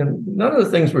differently. And none of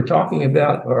the things we're talking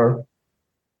about are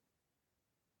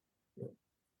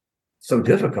so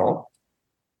difficult.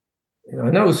 I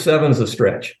know 7's a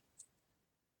stretch,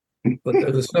 but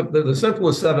they're the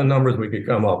simplest 7 numbers we could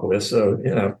come up with. So,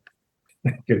 it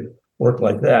could work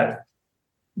like that.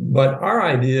 But our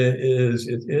idea is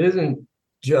it isn't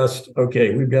just,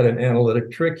 okay, we've got an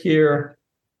analytic trick here.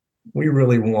 We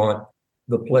really want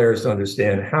the players to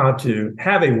understand how to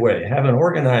have an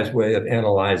organized way of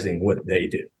analyzing what they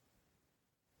do.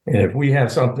 And if we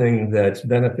have something that's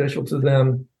beneficial to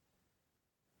them,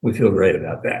 we feel great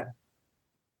about that.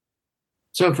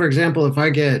 So, for example, if I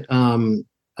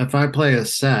play a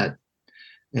set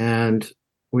and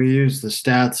we use the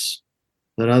stats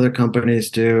that other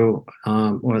companies do,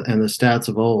 and the stats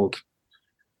of old,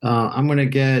 I'm going to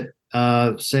get,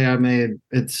 it says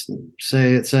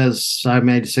I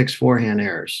made 6 forehand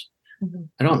errors. Mm-hmm.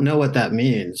 I don't know what that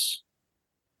means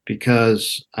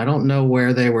because I don't know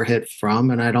where they were hit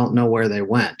from and I don't know where they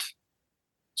went.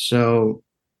 So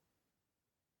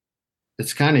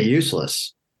it's kind of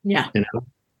useless. Yeah. And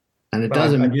it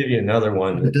doesn't. I'll give you another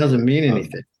one. It doesn't mean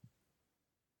anything.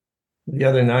 The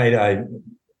other night,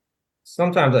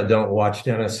 sometimes I don't watch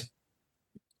tennis.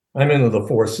 I'm into the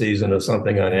 4th season of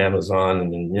something on Amazon,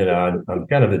 and I'm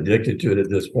kind of addicted to it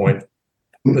at this point.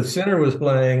 But Sinner was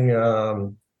playing. It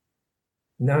was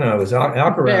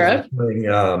Alcaraz was playing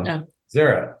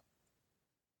Zverev.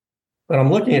 But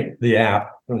I'm looking at the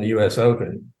app from the U.S.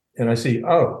 Open, and I see,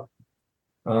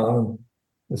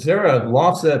 Zverev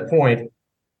lost that point,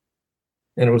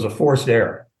 and it was a forced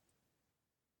error.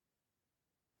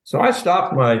 So I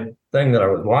stopped my thing that I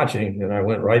was watching, and I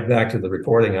went right back to the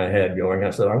recording I had going. I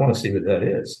said, I want to see what that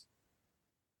is.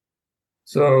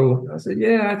 So I said,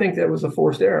 yeah, I think that was a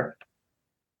forced error.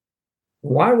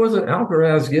 Why wasn't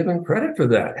Alcaraz given credit for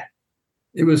that?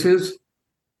 It was his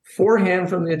forehand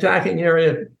from the attacking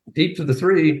area deep to the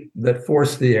 3 that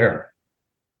forced the error.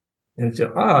 And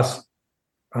to us,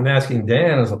 I'm asking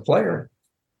Dan as a player,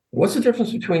 what's the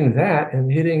difference between that and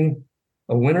hitting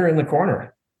a winner in the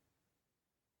corner?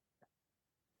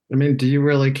 I mean, do you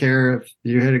really care if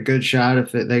you hit a good shot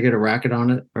if they get a racket on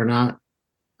it or not?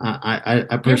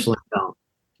 I personally don't.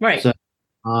 Right. So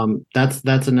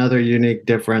that's another unique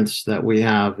difference that we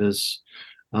have is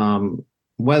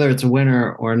whether it's a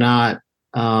winner or not,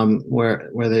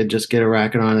 where they just get a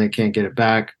racket on and they can't get it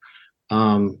back.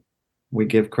 We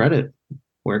give credit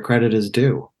where credit is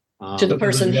due. To the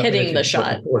person hitting the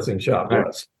shot. The forcing shot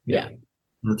was. Yeah.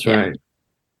 That's right.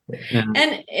 Yeah.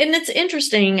 And it's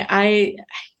interesting. I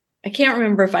can't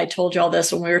remember if I told you all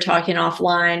this when we were talking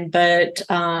offline, but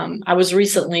I was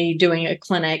recently taking a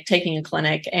clinic,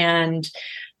 and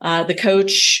the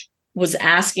coach was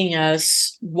asking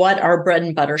us what our bread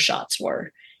and butter shots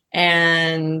were.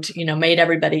 and, made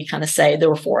everybody kind of say, there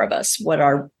were four of us, what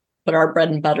our bread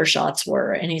and butter shots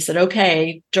were. And he said,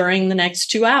 okay, during the next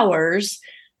 2 hours,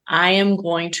 I am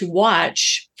going to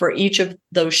watch for each of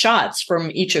those shots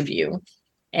from each of you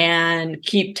and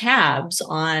keep tabs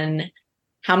on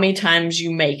how many times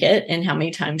you make it and how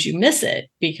many times you miss it,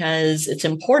 because it's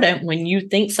important when you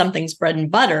think something's bread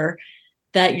and butter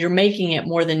that you're making it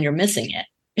more than you're missing it.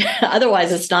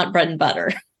 Otherwise, it's not bread and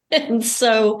butter. And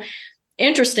so,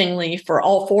 interestingly, for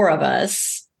all four of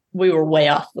us, we were way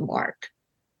off the mark.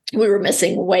 We were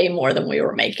missing way more than we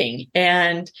were making.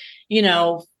 And,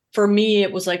 for me,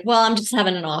 it was like, well, I'm just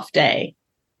having an off day.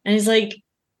 And he's like,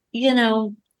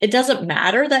 it doesn't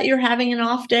matter that you're having an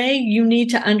off day. You need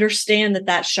to understand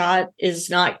that shot is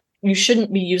not, you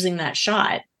shouldn't be using that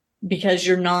shot, because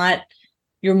you're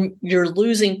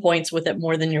losing points with it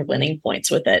more than you're winning points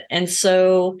with it. And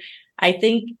so I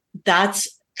think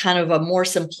that's kind of a more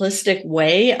simplistic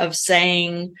way of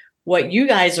saying what you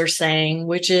guys are saying,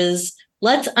 which is,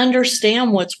 let's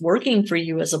understand what's working for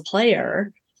you as a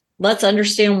player. Let's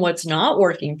understand what's not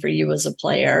working for you as a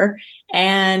player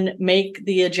and make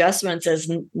the adjustments as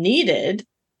needed.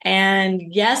 And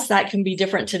yes, that can be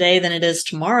different today than it is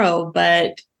tomorrow.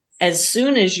 But as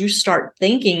soon as you start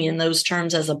thinking in those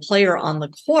terms as a player on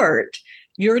the court,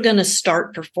 you're going to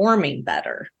start performing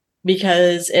better,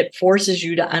 because it forces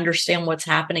you to understand what's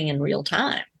happening in real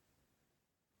time.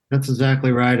 That's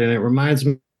exactly right. And it reminds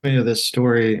me of this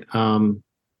story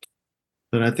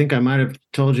that I think I might have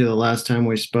told you the last time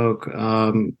we spoke,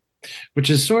 which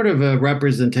is sort of a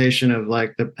representation of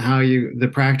like the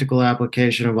practical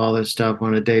application of all this stuff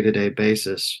on a day-to-day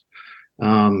basis.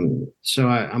 So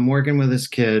I'm working with this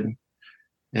kid,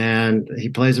 and he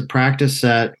plays a practice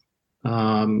set.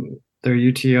 Their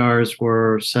UTRs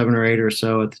were 7 or 8 or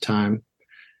so at the time.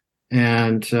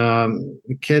 And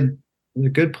the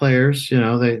good players,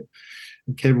 the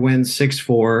kid wins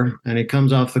 6-4, and he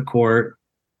comes off the court.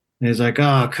 And he's like,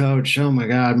 "Oh, coach, oh my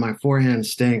God, my forehand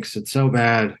stinks. It's so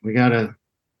bad. We gotta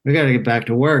get back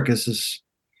to work." He's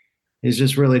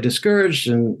just really discouraged,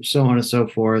 and so on and so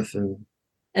forth. And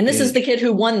this is the kid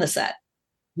who won the set.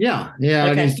 Yeah.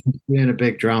 Okay. And he's being a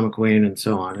big drama queen and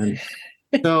so on. And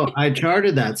so I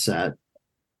charted that set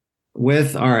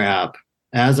with our app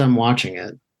as I'm watching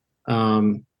it.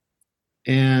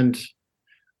 And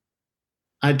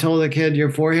I told the kid,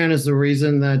 your forehand is the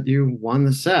reason that you won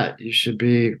the set. You should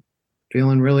be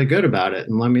feeling really good about it.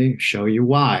 And let me show you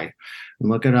why. And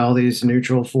look at all these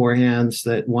neutral forehands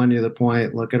that won you the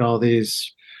point. Look at all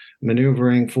these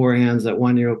maneuvering forehands that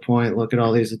won you a point. Look at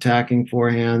all these attacking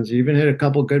forehands. You even hit a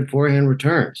couple good forehand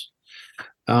returns.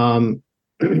 But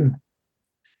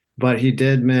he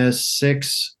did miss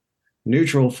 6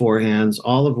 neutral forehands,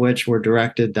 all of which were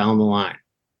directed down the line.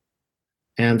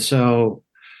 And so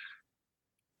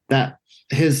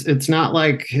it's not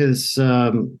like his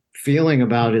feeling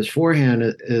about his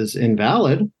forehand is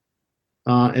invalid.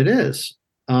 It is.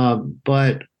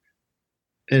 But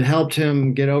it helped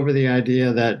him get over the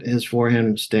idea that his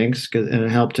forehand stinks, and it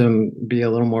helped him be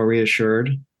a little more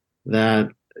reassured that,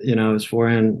 his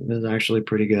forehand is actually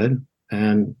pretty good,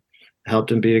 and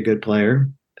helped him be a good player.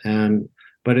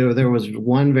 But there was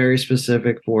one very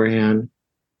specific forehand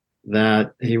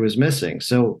that he was missing.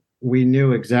 So we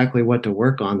knew exactly what to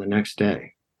work on the next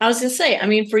day. I was going to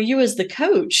say, for you as the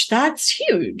coach, that's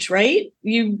huge, right?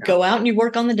 You go out and you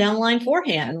work on the downline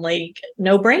forehand, like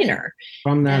no brainer.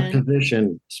 From that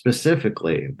position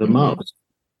specifically, the most.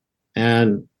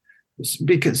 And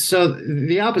so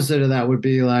the opposite of that would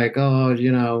be like, oh,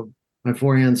 my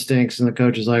forehand stinks. And the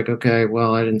coach is like, okay,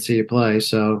 well, I didn't see you play,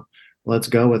 so let's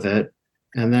go with it.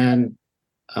 And then,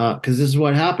 because this is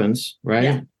what happens, right?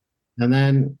 Yeah. And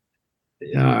then,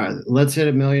 let's hit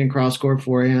 1 million cross-court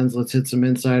forehands. Let's hit some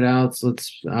inside outs.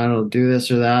 Let's, do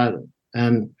this or that.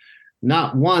 And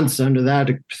not once under that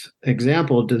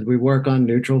example did we work on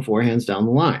neutral forehands down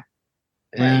the line,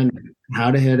 and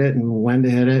how to hit it and when to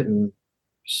hit it and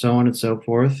so on and so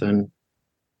forth. And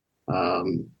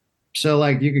so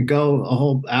like you could go a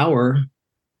whole hour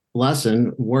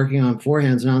lesson working on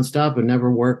forehands nonstop and never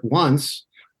work once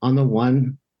on the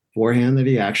one forehand that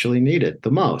he actually needed the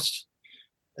most.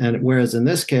 And whereas in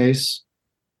this case,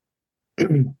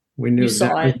 we knew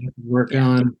exactly what to work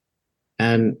on,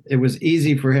 and it was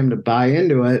easy for him to buy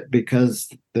into it because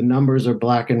the numbers are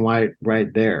black and white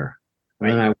right there.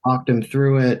 Right. And then I walked him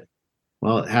through it.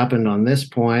 Well, it happened on this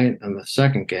point in the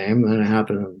second game. Then it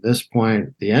happened at this point,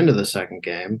 at the end of the second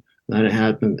game. Then it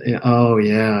happened. Oh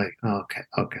yeah.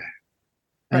 Okay.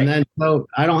 And then so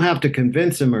I don't have to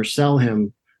convince him or sell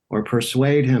him or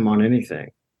persuade him on anything.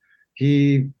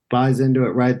 He buys into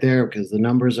it right there because the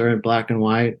numbers are in black and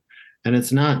white. And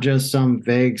it's not just some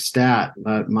vague stat,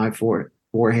 my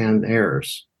forehand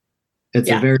errors. It's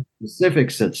a very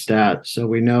specific stat, so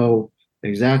we know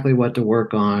exactly what to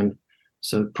work on.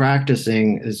 So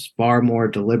practicing is far more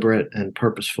deliberate and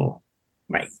purposeful.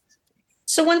 Right.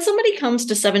 So when somebody comes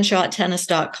to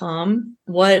 7shottennis.com,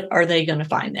 what are they going to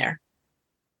find there?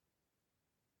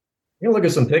 You look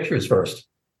at some pictures first,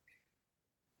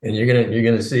 and you're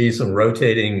gonna see some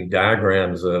rotating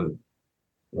diagrams of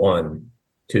 1,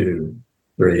 2,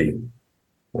 3,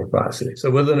 4, 5, 6.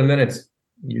 So within a minute,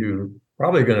 you're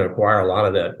probably going to acquire a lot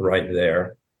of that right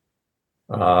there.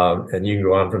 And you can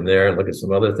go on from there and look at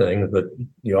some other things, but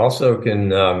you also can,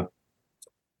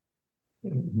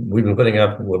 we've been putting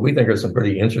up what we think are some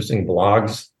pretty interesting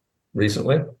blogs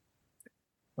recently.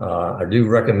 I do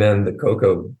recommend the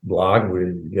Coco blog.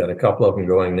 We've got a couple of them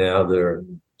going now.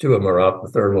 Two of them are up. The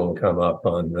third one will come up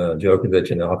on Djokovic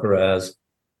and Alcaraz.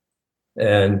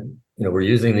 And, we're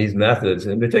using these methods,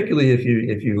 and particularly if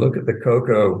you look at the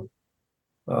Coco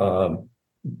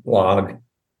blog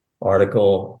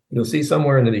article, you'll see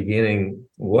somewhere in the beginning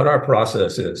what our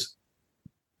process is.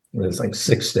 And there's like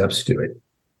 6 steps to it.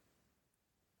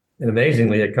 And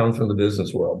amazingly, it comes from the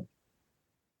business world.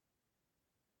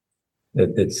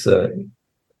 But that's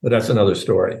another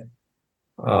story.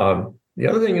 The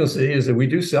other thing you'll see is that we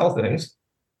do sell things,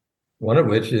 one of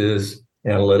which is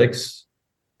analytics.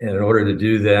 And in order to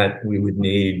do that, we would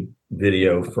need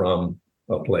video from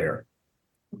a player.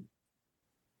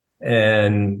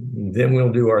 And then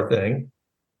we'll do our thing.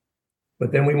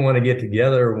 But then we want to get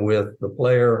together with the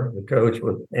player, the coach,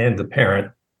 and the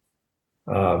parent.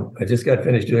 I just got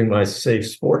finished doing my safe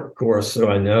sport course, so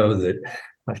I know that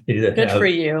I need to Good for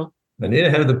you. I need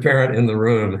to have the parent in the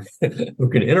room who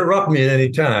can interrupt me at any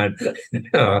time.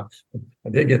 I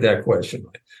did get that question.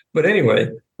 But anyway,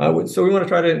 so we want to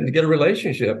try to get a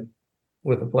relationship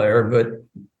with the player. But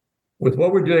with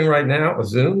what we're doing right now with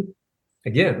Zoom,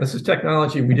 again, this is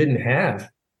technology we didn't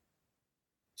have.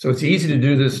 So it's easy to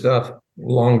do this stuff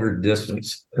longer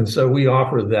distance. And so we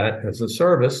offer that as a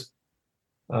service.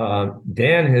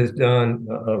 Dan has done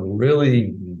a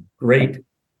really great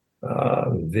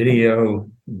video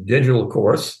digital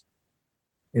course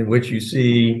in which you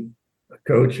see a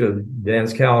coach of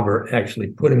Dan's caliber actually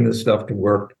putting this stuff to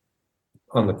work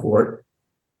on the court.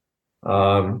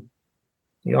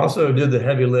 He also did the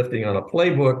heavy lifting on a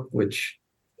playbook, which,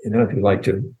 if you like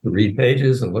to read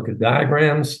pages and look at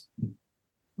diagrams,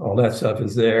 all that stuff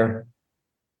is there.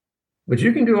 But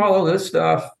you can do all of this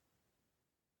stuff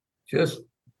just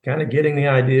kind of getting the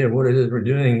idea of what it is we're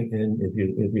doing. And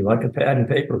if you like a pad and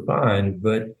paper, fine,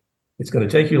 but it's going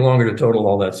to take you longer to total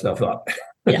all that stuff up,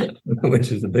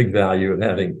 which is the big value of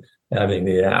having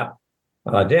the app.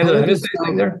 Dan, did I miss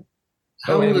anything there?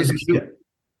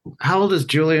 How old is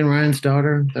Julian Ryan's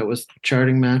daughter that was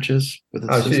charting matches with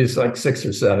his sister? She's like 6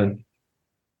 or 7.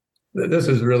 This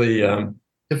is really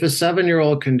if a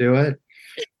 7-year-old can do it,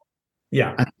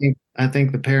 yeah. I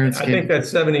think the parents I think that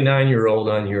 79-year-old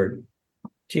on your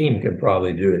team can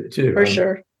probably do it too. For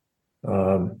sure.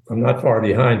 I'm not far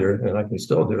behind her, and I can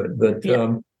still do it. But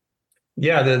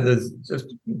there's just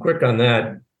quick on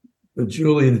that. The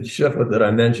Julie Shiflett that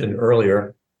I mentioned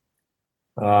earlier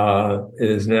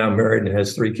is now married and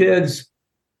has 3 kids.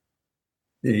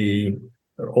 The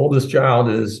oldest child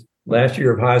is last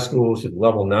year of high school. She's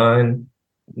level 9,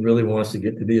 really wants to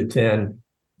get to be a 10,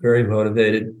 very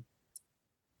motivated.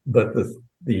 But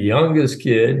the youngest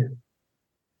kid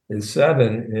is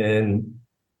 7, and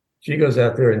she goes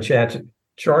out there and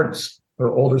charts her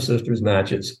older sister's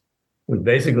matches with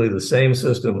basically the same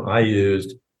system I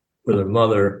used with her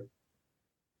mother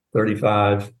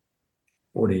 35,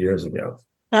 40 years ago.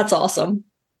 That's awesome.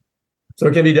 So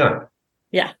it can be done.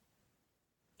 Yeah.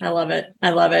 I love it.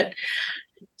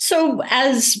 So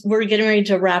as we're getting ready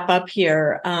to wrap up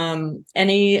here,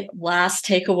 any last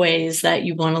takeaways that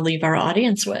you want to leave our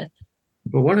audience with?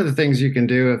 Well, one of the things you can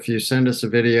do if you send us a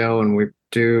video and we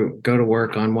do go to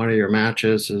work on one of your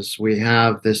matches is we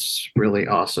have this really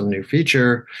awesome new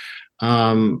feature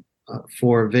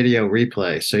for video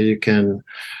replay. So you can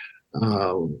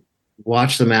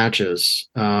watch the matches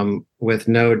with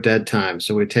no dead time.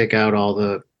 So we take out all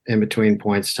the in-between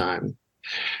points time.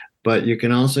 But you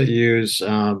can also use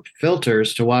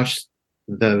filters to watch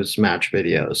those match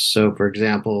videos. So, for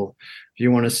example, if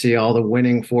you want to see all the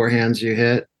winning forehands you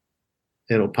hit,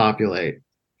 it'll populate.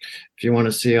 If you want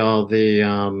to see all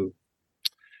the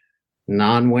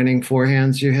non-winning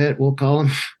forehands you hit, we'll call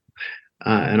them,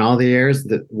 and all the errors,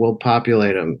 that will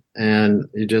populate them. And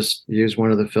you just use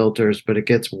one of the filters, but it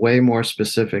gets way more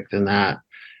specific than that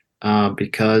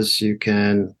because you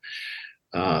can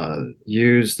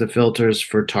use the filters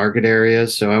for target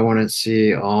areas. So I want to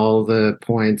see all the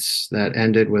points that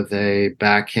ended with a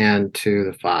backhand to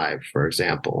the 5, for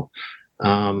example.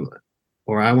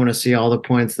 Or I want to see all the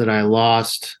points that I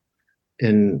lost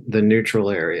in the neutral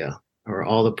area, or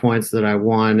all the points that I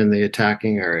won in the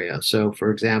attacking area. So,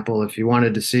 for example, if you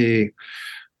wanted to see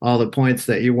all the points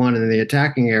that you won in the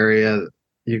attacking area,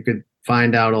 you could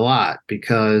find out a lot,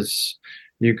 because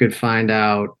you could find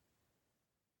out,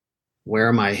 where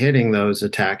am I hitting those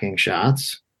attacking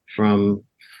shots from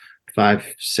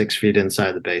 5-6 feet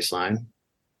inside the baseline?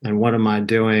 And what am I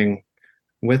doing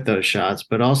with those shots?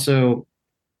 But also,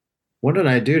 what did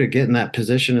I do to get in that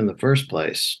position in the first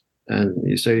place?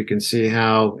 And so you can see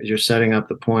how you're setting up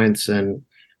the points, and,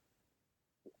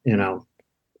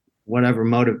 whatever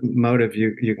motive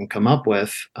you can come up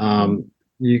with,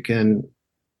 you can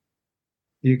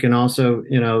also,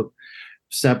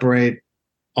 separate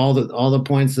all the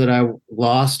points that I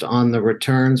lost on the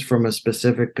returns from a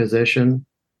specific position.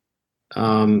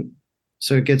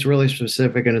 So it gets really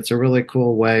specific, and it's a really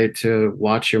cool way to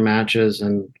watch your matches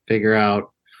and figure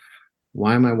out,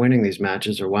 why am I winning these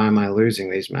matches, or why am I losing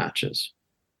these matches?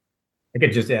 I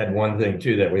could just add one thing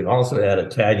too, that we've also had a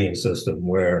tagging system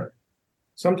where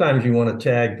sometimes you want to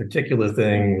tag particular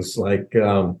things, like,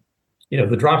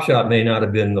 the drop shot may not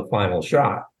have been the final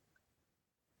shot,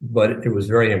 but it was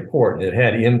very important. It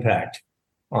had impact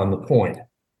on the point.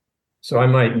 So I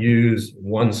might use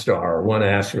 1 star or 1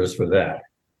 asterisk for that.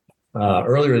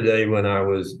 Earlier today, when I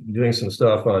was doing some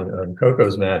stuff on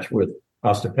Coco's match with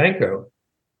Ostapenko,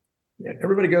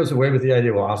 everybody goes away with the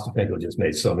idea, well, Ostapenko just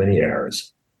made so many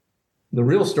errors. The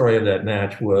real story of that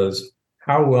match was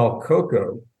how well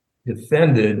Coco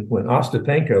defended when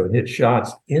Ostapenko hit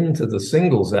shots into the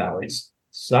singles alleys,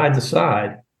 side to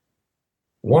side,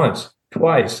 once,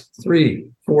 twice, 3,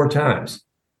 4 times,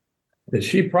 that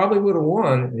she probably would have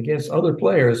won against other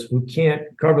players who can't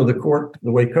cover the court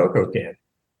the way Coco can.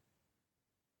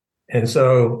 And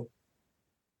so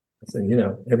I think,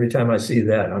 every time I see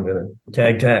that, I'm going to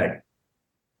tag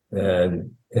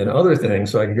and other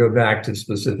things, so I can go back to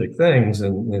specific things.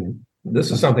 And this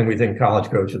is something we think college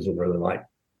coaches will really like.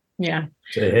 Yeah.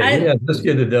 Say, hey, we have this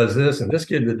kid that does this and this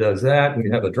kid that does that. We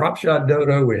have a drop shot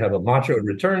dodo. We have a macho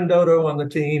return dodo on the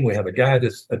team. We have a guy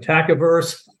that's attack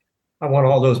averse. I want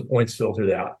all those points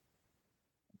filtered out.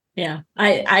 Yeah,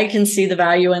 I can see the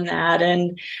value in that,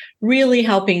 and really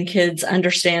helping kids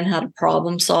understand how to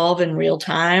problem solve in real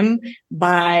time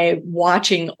by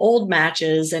watching old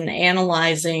matches and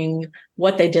analyzing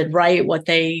what they did right, what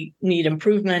they need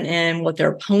improvement in, what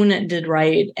their opponent did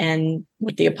right, and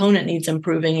what the opponent needs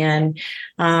improving in,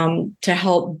 to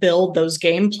help build those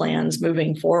game plans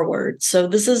moving forward. So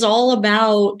this is all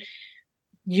about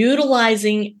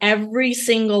utilizing every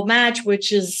single match,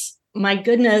 which is, my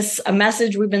goodness, a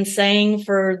message we've been saying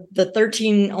for the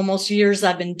 13 almost years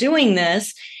I've been doing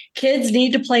this. Kids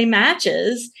need to play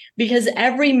matches, because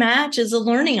every match is a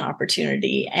learning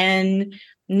opportunity. And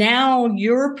now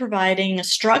you're providing a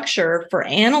structure for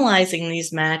analyzing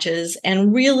these matches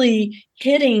and really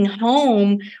hitting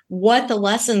home what the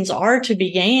lessons are to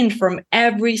be gained from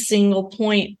every single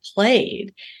point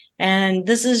played. And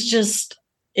this is just,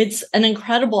 it's an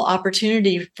incredible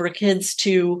opportunity for kids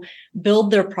to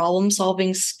build their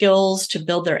problem-solving skills, to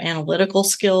build their analytical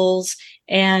skills,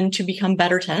 and to become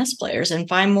better tennis players and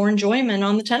find more enjoyment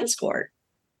on the tennis court.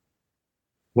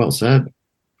 Well said.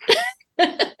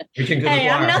 Hey,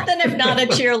 I'm nothing if not a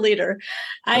cheerleader.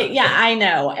 I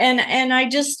know. And I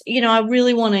just, I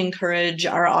really want to encourage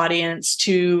our audience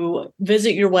to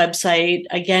visit your website.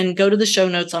 Again, go to the show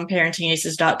notes on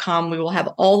parentingaces.com. We will have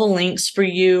all the links for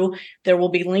you. There will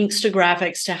be links to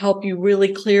graphics to help you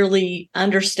really clearly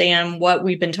understand what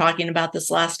we've been talking about this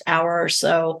last hour or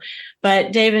so.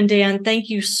 But Dave and Dan, thank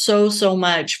you so, so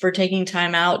much for taking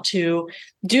time out to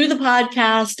do the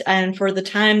podcast, and for the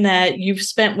time that you've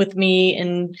spent with me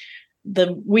in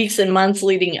the weeks and months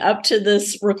leading up to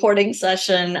this recording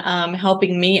session,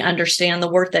 helping me understand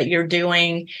the work that you're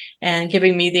doing and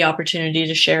giving me the opportunity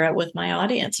to share it with my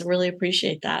audience. I really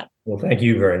appreciate that. Well, thank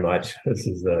you very much. This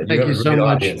is thank you so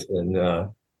much. Audience, and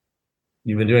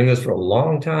you've been doing this for a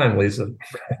long time, Lisa.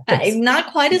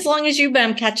 Not quite as long as you've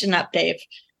been. I'm catching up, Dave.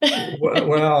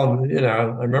 Well,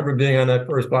 I remember being on that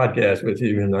first podcast with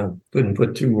you, and I couldn't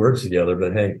put 2 words together,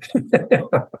 but hey.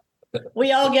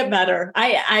 We all get better.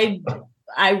 I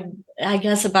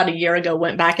guess about a year ago,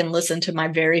 went back and listened to my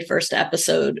very first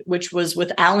episode, which was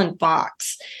with Alan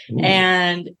Fox. Ooh.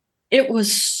 And It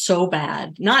was so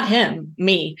bad. Not him,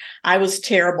 me. I was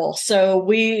terrible. So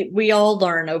we all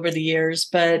learn over the years,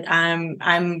 but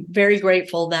I'm very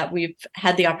grateful that we've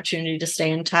had the opportunity to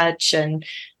stay in touch and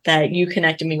that you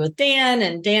connected me with Dan,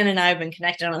 and Dan and I have been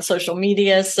connected on social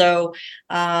media. So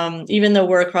even though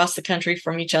we're across the country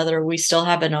from each other, we still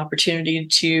have an opportunity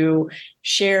to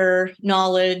share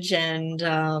knowledge and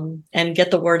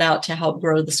get the word out to help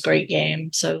grow this great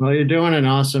game. So, well, you're doing an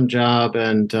awesome job.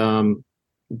 And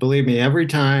believe me, every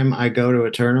time I go to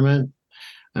a tournament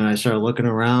and I start looking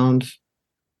around,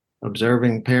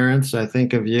 observing parents, I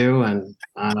think of you, and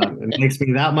it makes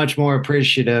me that much more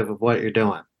appreciative of what you're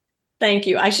doing. Thank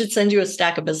you. I should send you a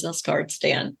stack of business cards,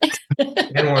 Dan.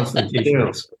 And wants some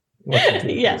t-shirts.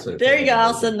 Yeah, there you go.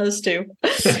 I'll send those too.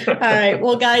 All right.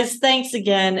 Well, guys, thanks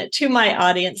again to my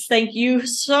audience. Thank you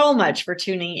so much for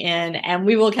tuning in, and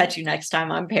we will catch you next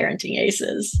time on Parenting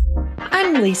Aces.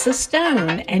 I'm Lisa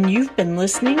Stone, and you've been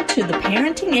listening to the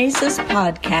Parenting Aces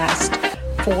podcast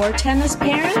for tennis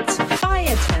parents by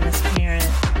a tennis parent.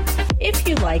 If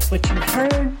you like what you've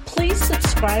heard, please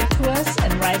subscribe to us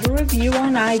and write a review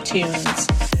on iTunes.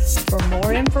 For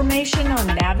more information on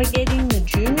navigating the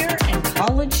junior and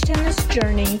college tennis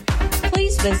journey,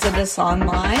 please visit us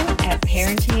online at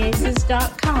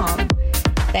parentingaces.com.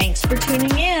 Thanks for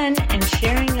tuning in and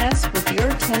sharing us with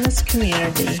your tennis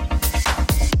community.